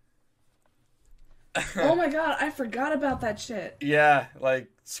 Oh my god, I forgot about that shit. Yeah, like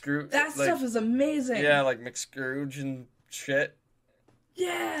Scrooge. That stuff is amazing. Yeah, like McScrooge and shit.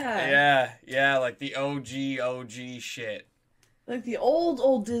 Yeah. Yeah, like the OG shit. Like the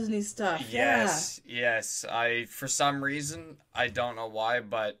old Disney stuff. Yes. For some reason, I don't know why,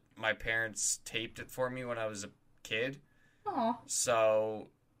 but my parents taped it for me when I was a kid. Aw. So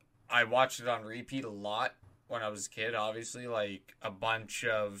I watched it on repeat a lot when I was a kid, obviously. Like a bunch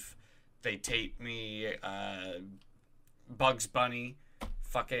of... They taped me Bugs Bunny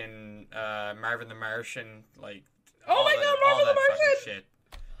fucking Marvin the Martian, like oh my god, Marvin the Martian! Shit.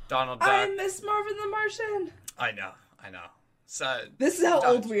 Donald Duck. I miss Marvin the Martian. I know. So this is how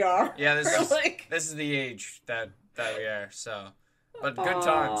old we are. Yeah, this is the age that we are. So, but good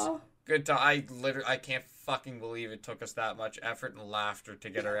times. Good time. I can't fucking believe it took us that much effort and laughter to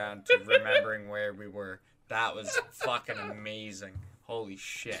get around to remembering where we were. That was fucking amazing. Holy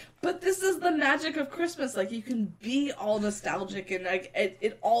shit. But this is the magic of Christmas. Like, you can be all nostalgic and like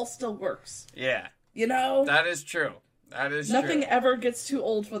it all still works. Yeah. You know? That is true. Nothing ever gets too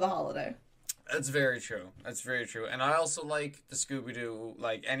old for the holiday. That's very true. And I also like the Scooby-Doo,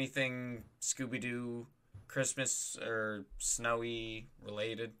 like anything Scooby-Doo, Christmas or snowy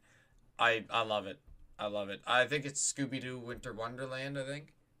related. I love it. I think it's Scooby-Doo Winter Wonderland, I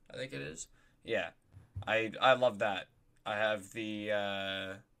think it is. Yeah. I love that. I have the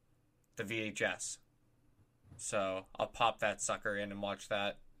VHS. So I'll pop that sucker in and watch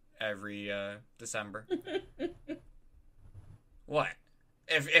that every December. What?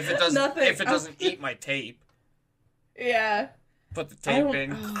 If it doesn't Nothing. If it doesn't eat my tape. Yeah. Put the tape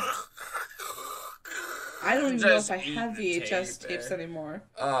in. I don't even know if I have VHS tapes anymore.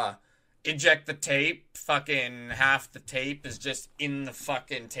 Eject the tape. Fucking half the tape is just in the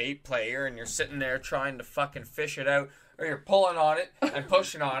fucking tape player, and you're sitting there trying to fucking fish it out, or you're pulling on it and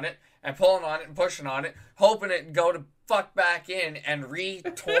pushing on it and pulling on it and pushing on it, hoping it go to fuck back in and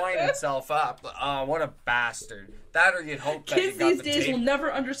re-twine itself up. What a bastard. That, or you'd hope that kids you got these the days tape. will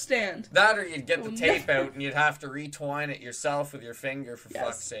never understand. That, or you'd get the tape out and you'd have to re-twine it yourself with your finger, for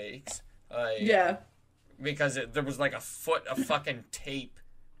fuck's sakes. Yeah. Because there was like a foot of fucking tape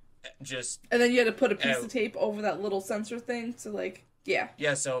just and then you had to put a piece of tape over that little sensor thing to like, yeah.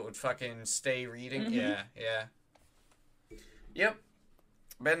 Yeah, so it would fucking stay reading. Mm-hmm. Yeah. Yep.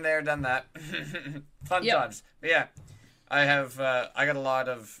 Been there, done that. Fun times. But yeah, I got a lot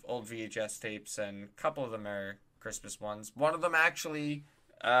of old VHS tapes, and a couple of them are Christmas ones. One of them actually,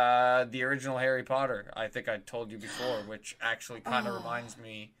 the original Harry Potter, I think I told you before, which actually kind of reminds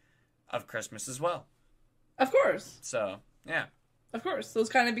me of Christmas as well. Of course. So, yeah. Of course. Those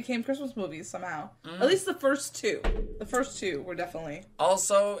kind of became Christmas movies somehow. At least the first two. The first two were definitely.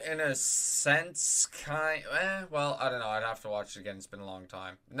 Also, in a sense, well, I don't know. I'd have to watch it again. It's been a long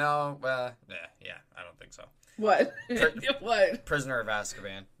time. No, well, yeah, I don't think so. What? What? Prisoner of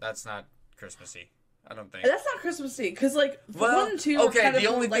Azkaban. That's not Christmassy. I don't think. That's not Christmassy, because, like, 1 and 2 are kind of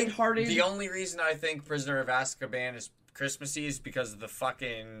more lighthearted. The only reason I think Prisoner of Azkaban is Christmassy is because of the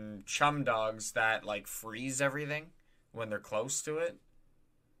fucking chum dogs that, like, freeze everything when they're close to it.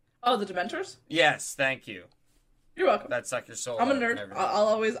 Oh, the Dementors? Yes, thank you. You're welcome. That suck your soul. I'm a nerd.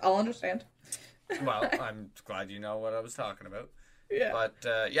 I'll understand. Well, I'm glad you know what I was talking about. Yeah.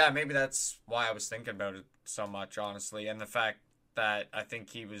 But, yeah, maybe that's why I was thinking about it so much, honestly. And the fact that I think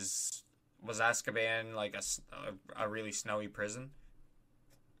he was Azkaban, like, a really snowy prison?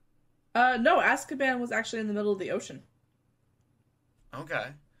 No, Azkaban was actually in the middle of the ocean. Okay.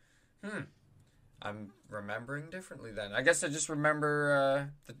 I'm remembering differently then. I guess I just remember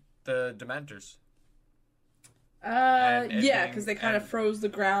the Dementors. Yeah, because they kind of froze the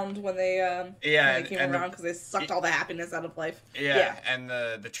ground when they came around because they sucked all the happiness out of life. Yeah, and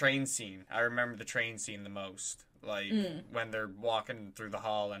the train scene. I remember the train scene the most. Like, when they're walking through the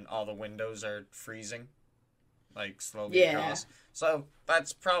hall and all the windows are freezing. Like, slowly across. So,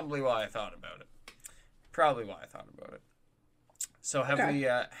 that's probably why I thought about it. So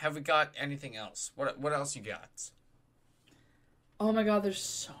have we got anything else? What else you got? Oh my god, there's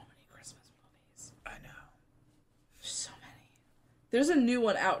so many Christmas movies. I know. There's so many. There's a new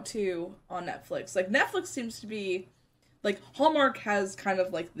one out too on Netflix. Like, Netflix seems to be like, Hallmark has kind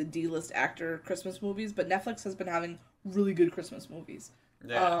of like the D-list actor Christmas movies, but Netflix has been having really good Christmas movies.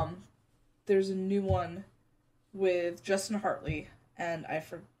 Yeah. There's a new one with Justin Hartley, and I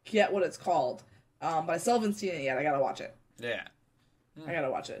forget what it's called. But I still haven't seen it yet. I gotta watch it. Yeah. I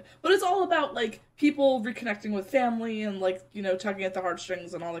gotta watch it. But it's all about, like, people reconnecting with family and, like, you know, tugging at the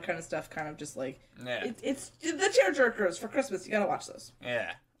heartstrings and all that kind of stuff. Kind of just, like... Yeah. It's the tearjerkers for Christmas. You gotta watch those.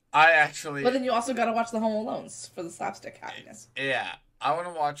 Yeah. I actually... But then you also gotta watch the Home Alones for the slapstick happiness. Yeah. I want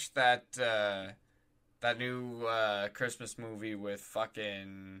to watch that new Christmas movie with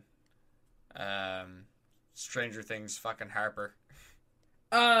fucking... Stranger Things fucking Harper.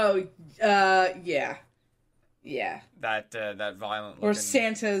 Oh, yeah. Yeah. That violent looking... Or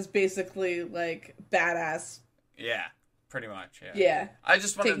Santa's basically, like, badass. Yeah, pretty much, yeah. Yeah. I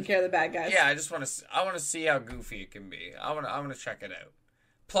just want taking care of the bad guys. Yeah, I want to see how goofy it can be. I want to check it out.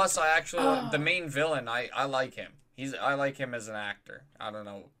 Plus, I actually... The main villain, I like him. I like him as an actor. I don't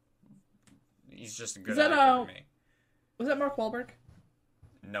know. He's just a good actor to me. Was that Mark Wahlberg?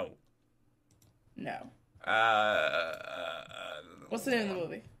 No. No. Uh, What's the name of the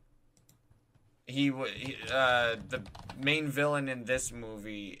movie? The main villain in this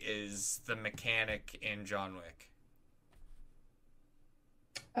movie is the mechanic in John Wick.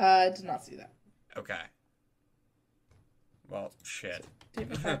 I did not see that. Okay. Well, shit.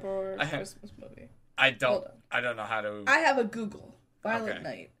 David Harbour Christmas movie. I don't know how to. I have a Google. Violet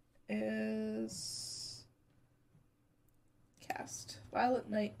Night is cast. Violet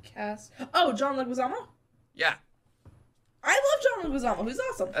Night cast. Oh, John Leguizamo? Yeah. I love John Leguizamo. He's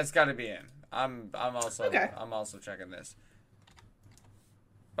awesome. That's got to be him. I'm also checking this.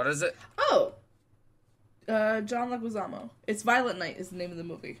 What is it? Oh. John Leguizamo. It's Violet Night is the name of the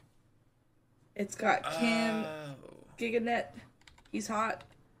movie. It's got Kim Giganet. He's hot.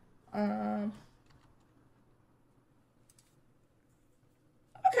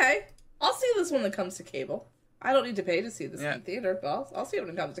 Okay. I'll see this when it comes to cable. I don't need to pay to see this in theater, but I'll see it when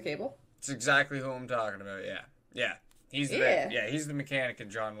it comes to cable. It's exactly who I'm talking about. Yeah. He's the mechanic in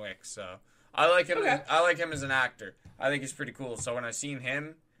John Wick. So I like him. Okay. I like him as an actor. I think he's pretty cool. So when I seen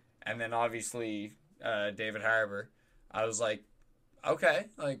him, and then obviously David Harbour, I was like, okay,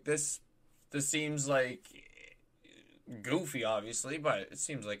 like this seems like goofy, obviously, but it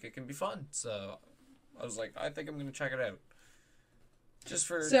seems like it can be fun. So I was like, I think I'm gonna check it out. Just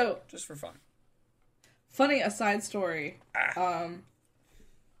for fun. Funny aside story.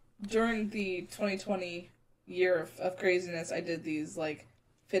 During the 2020 year of craziness, I did these like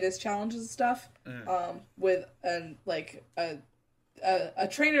fitness challenges and stuff. With a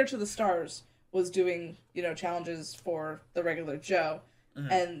trainer to the stars was doing challenges for the regular Joe,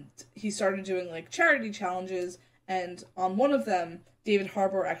 and he started doing like charity challenges. And on one of them, David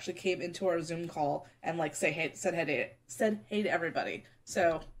Harbour actually came into our Zoom call and like said hey to everybody.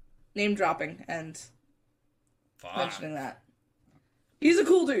 So name dropping and mentioning that. He's a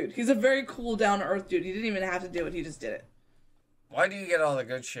cool dude. He's a very cool, down-to-earth dude. He didn't even have to do it. He just did it. Why do you get all the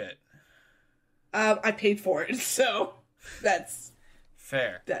good shit? I paid for it, so that's...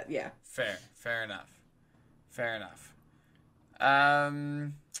 Fair. Yeah. Fair enough.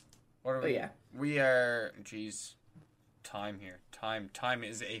 What are we... yeah. We are... Jeez. Time here. Time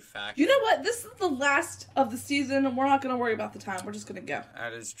is a factor. You know what? This is the last of the season, and we're not going to worry about the time. We're just going to go.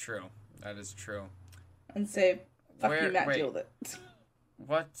 That is true. And say, fuck you, Matt, deal with it.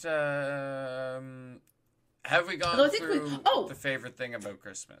 What, have we gone through the favorite thing about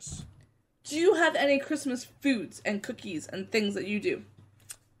Christmas? Do you have any Christmas foods and cookies and things that you do? You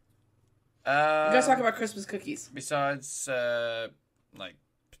guys talk about Christmas cookies. Besides, like,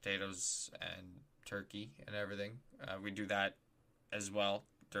 potatoes and turkey and everything. We do that as well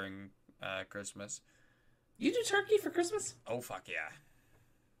during Christmas. You do turkey for Christmas? Oh, fuck yeah.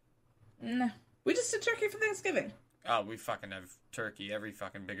 No. We just did turkey for Thanksgiving. Oh, we fucking have turkey every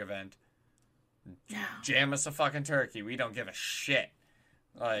fucking big event. No. Jam us a fucking turkey. We don't give a shit.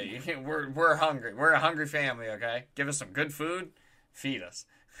 Like, we're hungry. We're a hungry family, okay? Give us some good food. Feed us.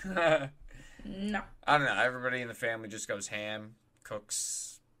 No. I don't know. Everybody in the family just goes ham,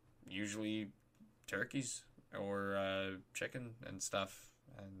 cooks, usually turkeys or chicken and stuff.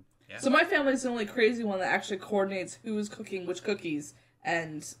 And yeah. So my family's the only crazy one that actually coordinates who is cooking which cookies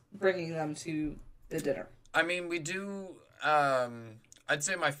and bringing them to the dinner. I mean, we do, I'd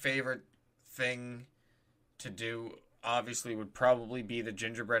say my favorite thing to do, obviously, would probably be the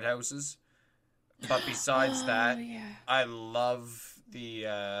gingerbread houses. But besides that, I love the,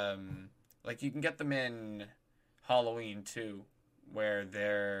 like, you can get them in Halloween, too, where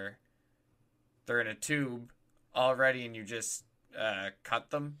they're in a tube already, and you just cut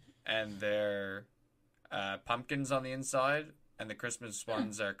them, and they're pumpkins on the inside, and the Christmas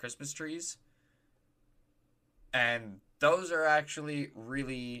ones are Christmas trees. And those are actually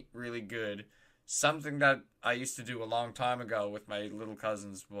really, really good. Something that I used to do a long time ago with my little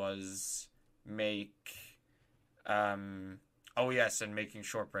cousins was make, and making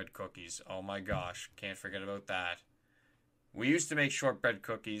shortbread cookies. Oh my gosh, can't forget about that. We used to make shortbread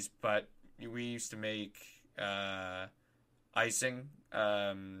cookies, but we used to make icing,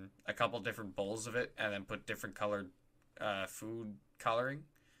 a couple different bowls of it, and then put different colored food coloring.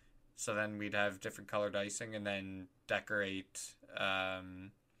 So then we'd have different colored icing and then decorate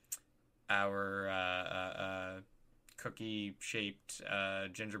our cookie-shaped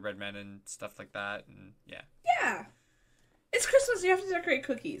gingerbread men and stuff like that. And yeah. Yeah. It's Christmas. You have to decorate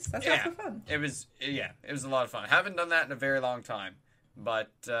cookies. That's half the fun. It was a lot of fun. Haven't done that in a very long time. But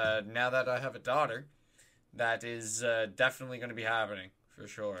now that I have a daughter, that is definitely going to be happening for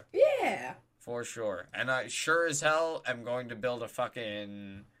sure. Yeah. For sure. And I sure as hell am going to build a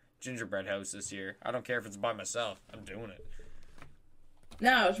fucking gingerbread house this year. I don't care if it's by myself. I'm doing it.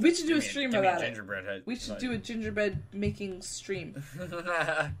 No, we should do a Give stream me a about it. gingerbread head. We should do a gingerbread making stream. It would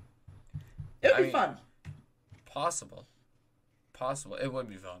I be mean, fun. Possible. It would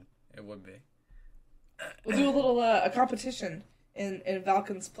be fun. It would be. We'll do a little a competition in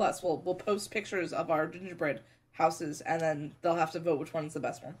Valkence Plus. We'll post pictures of our gingerbread houses, and then they'll have to vote which one's the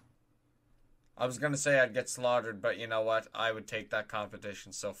best one. I was gonna say I'd get slaughtered, but you know what? I would take that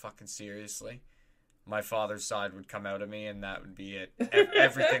competition so fucking seriously. My father's side would come out of me, and that would be it.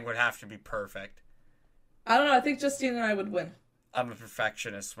 Everything would have to be perfect. I don't know. I think Justine and I would win. I'm a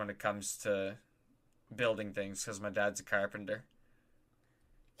perfectionist when it comes to building things, because my dad's a carpenter.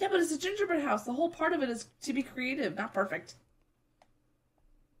 Yeah, but it's a gingerbread house. The whole part of it is to be creative, not perfect.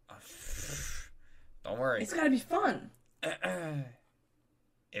 Don't worry. It's gotta be fun.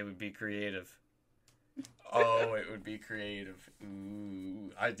 It would be creative. Oh, it would be creative.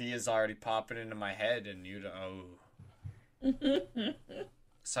 Ooh, ideas already popping into my head, and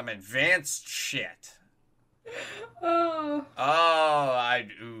some advanced shit. Oh. I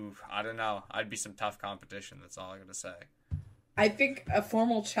don't know. I'd be some tough competition. That's all I gotta say. I think a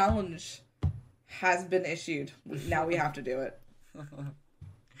formal challenge has been issued. Now we have to do it.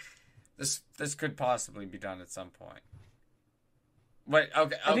 This could possibly be done at some point. Wait,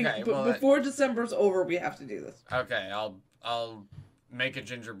 okay. I think before December's over, we have to do this. Okay, I'll make a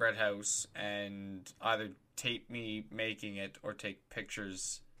gingerbread house and either tape me making it or take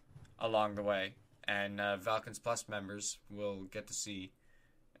pictures along the way. And Valkence Plus members will get to see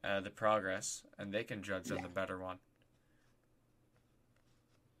the progress, and they can judge on the better one.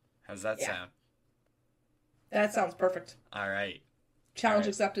 How's that sound? That sounds perfect. All right. Challenge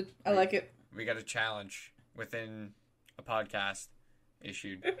accepted. I like it. We got a challenge within a podcast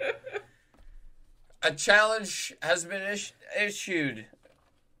issued. A challenge has been issued.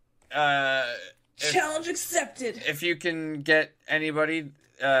 Challenge accepted. If you can get anybody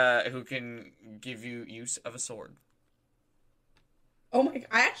who can give you use of a sword. Oh my!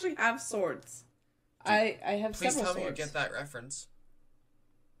 I actually have swords. I have several swords. Please tell me you get that reference.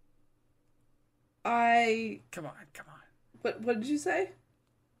 Come on. What did you say?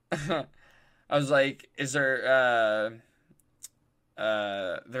 I was like, is there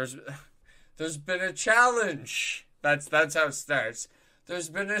there's been a challenge. That's how it starts. There's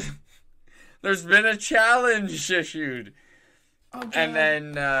been a challenge issued. Oh, God. And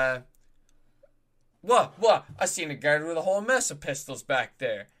then what? I seen a guard with a whole mess of pistols back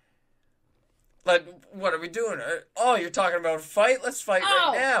there. Like, what are we doing? Oh, you're talking about a fight? Let's fight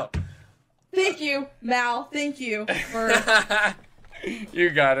right now. Thank you, Mal. Thank you for.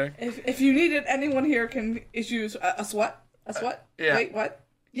 You got her. If you need it, anyone here can issue a what? A what? Yeah. Wait, what?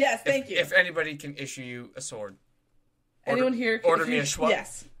 Yes, thank you. If anybody can issue you a sword. Anyone here can order me a swat?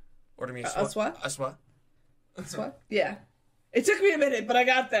 Yes. Order me a swat? A swat? A swat? A swat? Yeah. It took me a minute, but I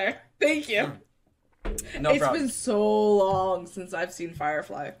got there. Thank you. No problem. It's been so long since I've seen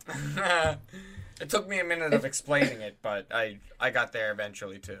Firefly. It took me a minute of explaining it, but I got there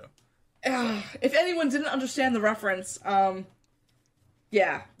eventually, too. If anyone didn't understand the reference,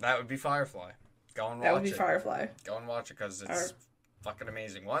 yeah. That would be Firefly. Go and watch it. That would be Firefly. Go and watch it, because it's fucking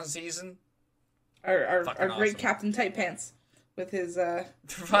amazing. One season. Our awesome. great Captain Tight Pants with his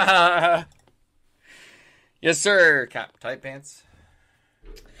Yes, sir, Cap Tight Pants.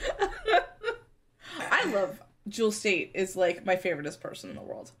 I love Jewel State is like my favoriteest person in the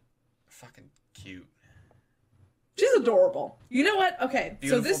world. Fucking cute. She's adorable. You know what? Okay,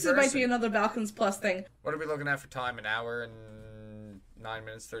 Beautiful so this person. might be another Valkence Plus thing. What are we looking at for time? An hour and 9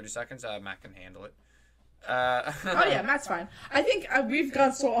 minutes, 30 seconds? Matt can handle it. Oh yeah, Matt's fine. I think we've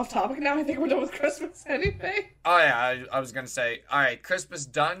gone so off topic now. I think we're done with Christmas anyway. Oh yeah, I was gonna say. All right, Christmas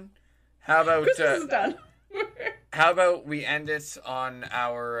done. How about Christmas is done? How about we end it on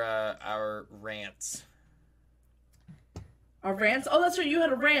our rants? Our rants? Oh, that's right. You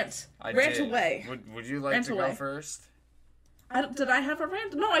had a rant. Rant did. away. Would you like Rant to away. go first? Did I have a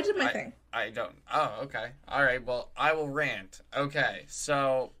rant? No, I did my thing. I don't. Oh, okay. All right. Well, I will rant. Okay.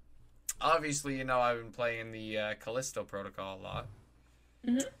 So, obviously, you know, I've been playing the Callisto Protocol a lot.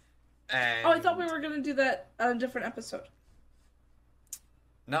 Mm-hmm. And I thought we were gonna do that on a different episode.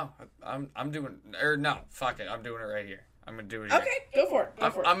 No, I'm doing. Or no, fuck it. I'm doing it right here. I'm gonna do it here. Okay, go for it.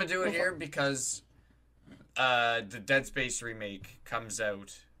 I'm gonna do it here because the Dead Space remake comes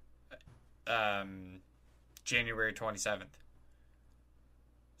out January 27th.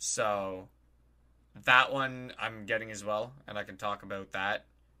 So that one I'm getting as well, and I can talk about that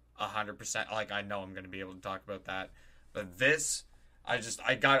 100%. Like, I know I'm going to be able to talk about that. But this, I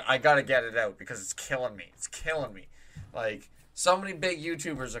gotta get it out because it's killing me. It's killing me. Like, so many big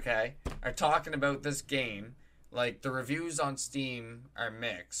YouTubers, okay, are talking about this game Like, the reviews on Steam are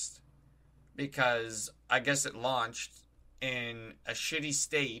mixed because I guess it launched in a shitty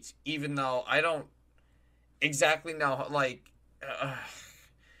state, even though I don't exactly know, like,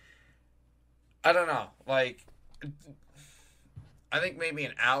 I don't know, like, I think maybe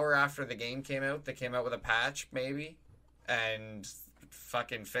an hour after the game came out, they came out with a patch, maybe, and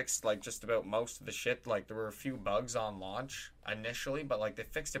fucking fixed, like, just about most of the shit. Like, there were a few bugs on launch initially, but, like, they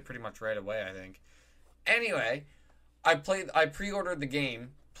fixed it pretty much right away, I think. Anyway, I pre-ordered the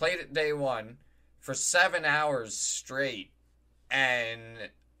game, played it day one for 7 hours straight,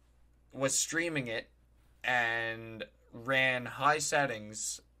 and was streaming it, and ran high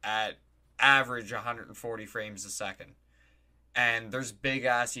settings at average 140 frames a second. And there's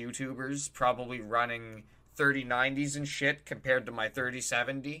big-ass YouTubers probably running 3090s and shit compared to my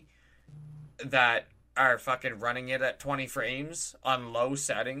 3070 that are fucking running it at 20 frames on low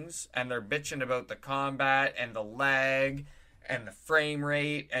settings, and they're bitching about the combat and the lag and the frame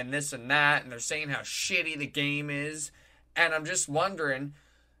rate and this and that, and they're saying how shitty the game is. And I'm just wondering,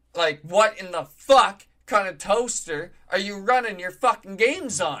 like, what in the fuck kind of toaster are you running your fucking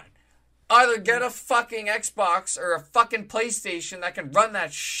games on? Either get a fucking Xbox or a fucking PlayStation that can run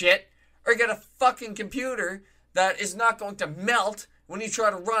that shit, or get a fucking computer that is not going to melt when you try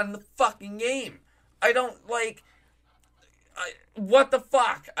to run the fucking game. I don't, like, what the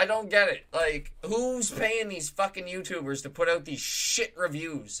fuck? I don't get it. Like, who's paying these fucking YouTubers to put out these shit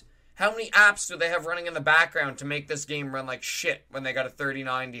reviews? How many apps do they have running in the background to make this game run like shit when they got a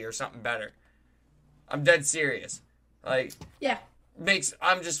 3090 or something better? I'm dead serious. Like, yeah.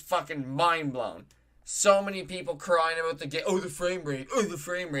 I'm just fucking mind blown. So many people crying about the game. Oh, the frame rate. Oh, the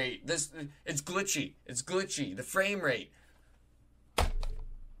frame rate. It's glitchy. It's glitchy. The frame rate.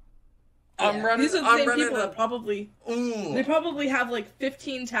 I'm running. These are the same people that probably. Ooh. They probably have like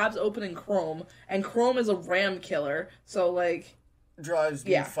 15 tabs open in Chrome, and Chrome is a RAM killer. So like. Drives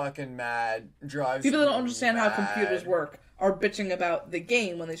me fucking mad. People that don't understand how computers work are bitching about the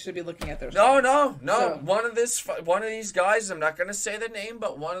game when they should be looking at their. No. So. One of these guys, I'm not gonna say the name,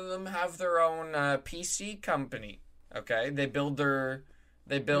 but one of them have their own PC company. Okay, they build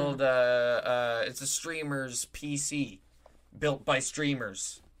it's a streamer's PC, built by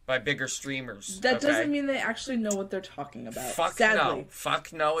streamers, by bigger streamers. That doesn't mean they actually know what they're talking about. Sadly.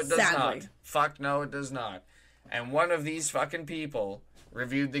 Fuck no, it does not. Fuck no, it does not. And one of these fucking people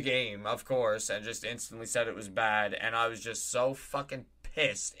reviewed the game, of course, and just instantly said it was bad. And I was just so fucking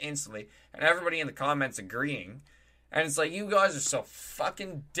pissed instantly. And everybody in the comments agreeing. And it's like, you guys are so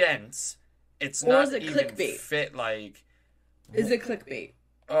fucking dense. It's not is it even clickbait? Fit, like... Is it clickbait?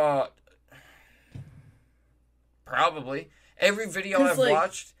 Probably. Every video I've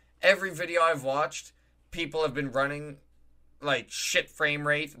watched, people have been running, like, shit frame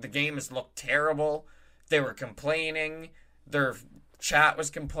rate. The game has looked terrible. They were complaining. Their chat was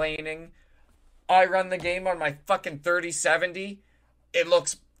complaining. I run the game on my fucking 3070. It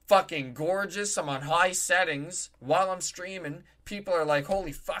looks fucking gorgeous. I'm on high settings while I'm streaming. People are like,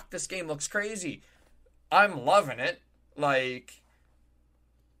 holy fuck, this game looks crazy. I'm loving it. Like,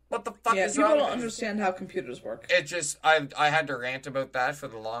 what the fuck is wrong? People don't understand how computers work. It just, I had to rant about that for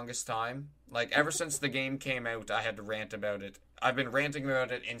the longest time. Like, ever since the game came out, I had to rant about it. I've been ranting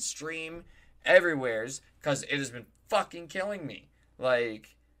about it in stream, everywheres, because it has been fucking killing me.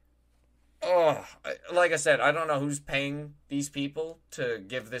 Like, like I said, I don't know who's paying these people to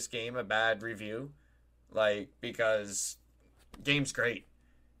give this game a bad review. Like, because game's great.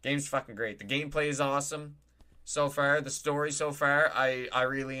 Game's fucking great. The gameplay is awesome so far. The story so far, I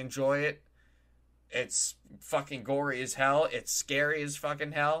really enjoy it. It's fucking gory as hell. It's scary as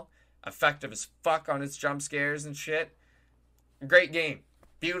fucking hell. Effective as fuck on its jump scares and shit. Great game.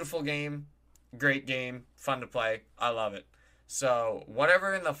 Beautiful game. Great game. Fun to play. I love it. So,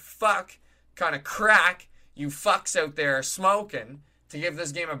 whatever in the fuck kind of crack you fucks out there are smoking to give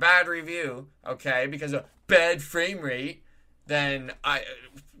this game a bad review, okay, because of bad frame rate, then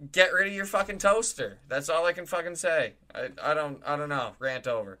get rid of your fucking toaster. That's all I can fucking say. I don't know. Rant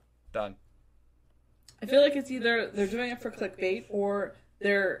over. Done. I feel like it's either they're doing it for clickbait or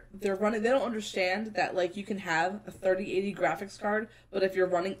they're running. They don't understand that, like, you can have a 3080 graphics card, but if you're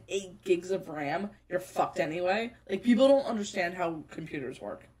running 8 gigs of RAM, you're fucked anyway. Like, people don't understand how computers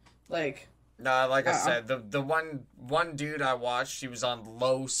work. Like, no, like I said, the one dude I watched, he was on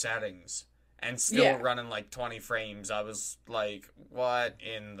low settings and still running like 20 frames. I was like, what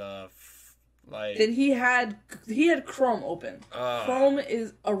in the like? Then he had Chrome open. Chrome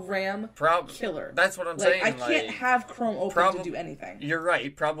is a RAM killer. That's what I'm saying. I can't have Chrome open to do anything. You're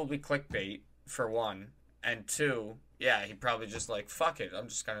right. Probably clickbait for one, and two, yeah, he probably just like, fuck it. I'm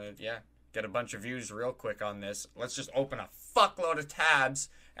just gonna get a bunch of views real quick on this. Let's just open a fuckload of tabs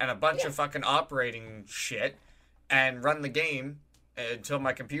and a bunch of fucking operating shit and run the game until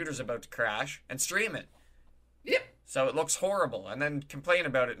my computer's about to crash and stream it. Yep. So it looks horrible, and then complain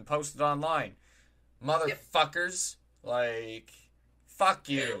about it and post it online. Motherfuckers, like, fuck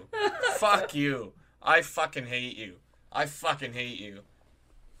you. Fuck you. I fucking hate you. I fucking hate you.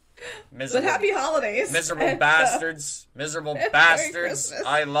 Miserable, but happy holidays. Miserable bastards. Miserable bastards.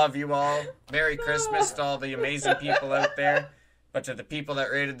 I love you all. Merry Christmas to all the amazing people out there. But to the people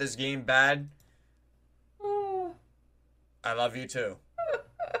that rated this game bad, I love you too.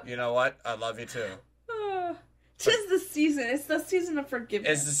 You know what? I love you too. 'Tis the season. It's the season of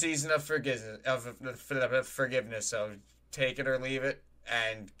forgiveness. It's the season of forgiveness. So take it or leave it,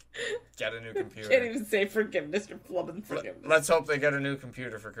 and get a new computer. Can't even say forgiveness. You're flubbing forgiveness. Let's hope they get a new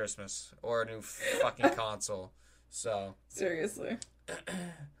computer for Christmas or a new fucking console. So seriously,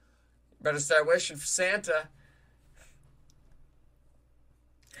 better start wishing for Santa.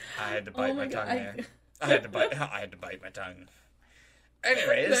 I had to bite my tongue there. I had to bite my tongue.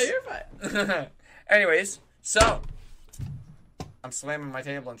 Anyways. No, you're fine. Anyways, so I'm slamming my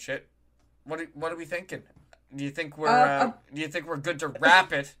table and shit. What are we thinking? Do you think we're good to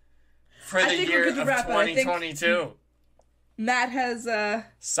wrap it for the year of 2022? Matt has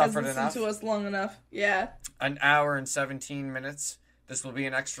suffered listened enough to us long enough. Yeah. An hour and 17 minutes. This will be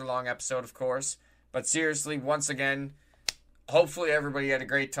an extra long episode, of course. But seriously, once again, hopefully everybody had a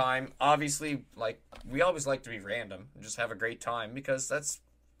great time. Obviously, like, we always like to be random and just have a great time because that's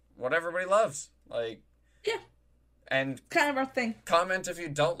what everybody loves. Like, yeah. And kind of our thing. Comment if you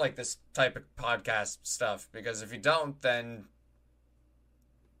don't like this type of podcast stuff, because if you don't, then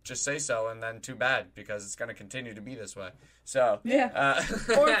just say so, and then too bad, because it's going to continue to be this way. So yeah.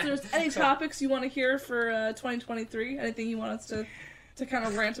 Or if there's any topics you want to hear for 2023, anything you want us to kind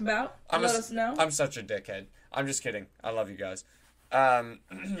of rant about, let us know. I'm such a dickhead. I'm just kidding. I love you guys. But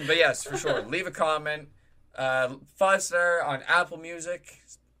yes, for sure. Leave a comment. 5-star on Apple Music.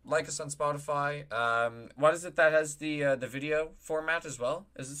 Like us on Spotify. What is it that has the video format as well?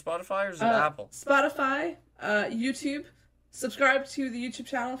 Is it Spotify or is it Apple? Spotify, YouTube. Subscribe to the YouTube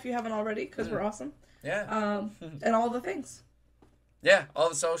channel if you haven't already, because we're awesome. Yeah. And all the things. Yeah, all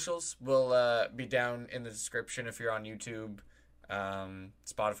the socials will be down in the description if you're on YouTube,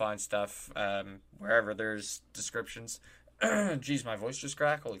 Spotify and stuff, wherever there's descriptions. Jeez, my voice just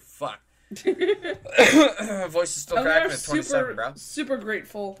cracked. Holy fuck. Voice is still cracking at 27, bro. Super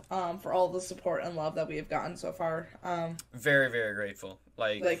grateful for all the support and love that we have gotten so far. Very, very grateful.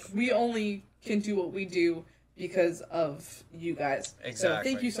 Like we only can do what we do because of you guys. Exactly. So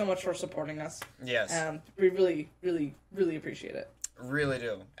thank you so much for supporting us. Yes. We really, really, really appreciate it. Really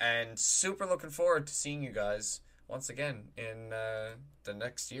do. And super looking forward to seeing you guys once again in the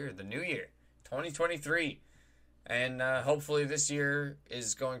next year, the new year, 2023. And hopefully this year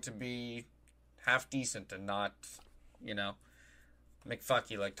is going to be half decent and not,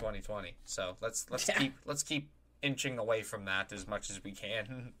 McFucky like 2020. So let's keep inching away from that as much as we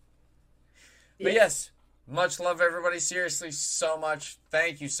can. But yes, much love everybody. Seriously, so much.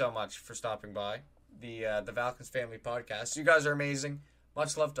 Thank you so much for stopping by the Valkence Family Podcast. You guys are amazing.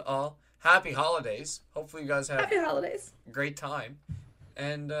 Much love to all. Happy holidays. Hopefully you guys have happy holidays. A great time.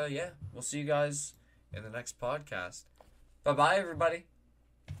 And we'll see you guys in the next podcast. Bye-bye, everybody.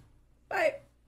 Bye.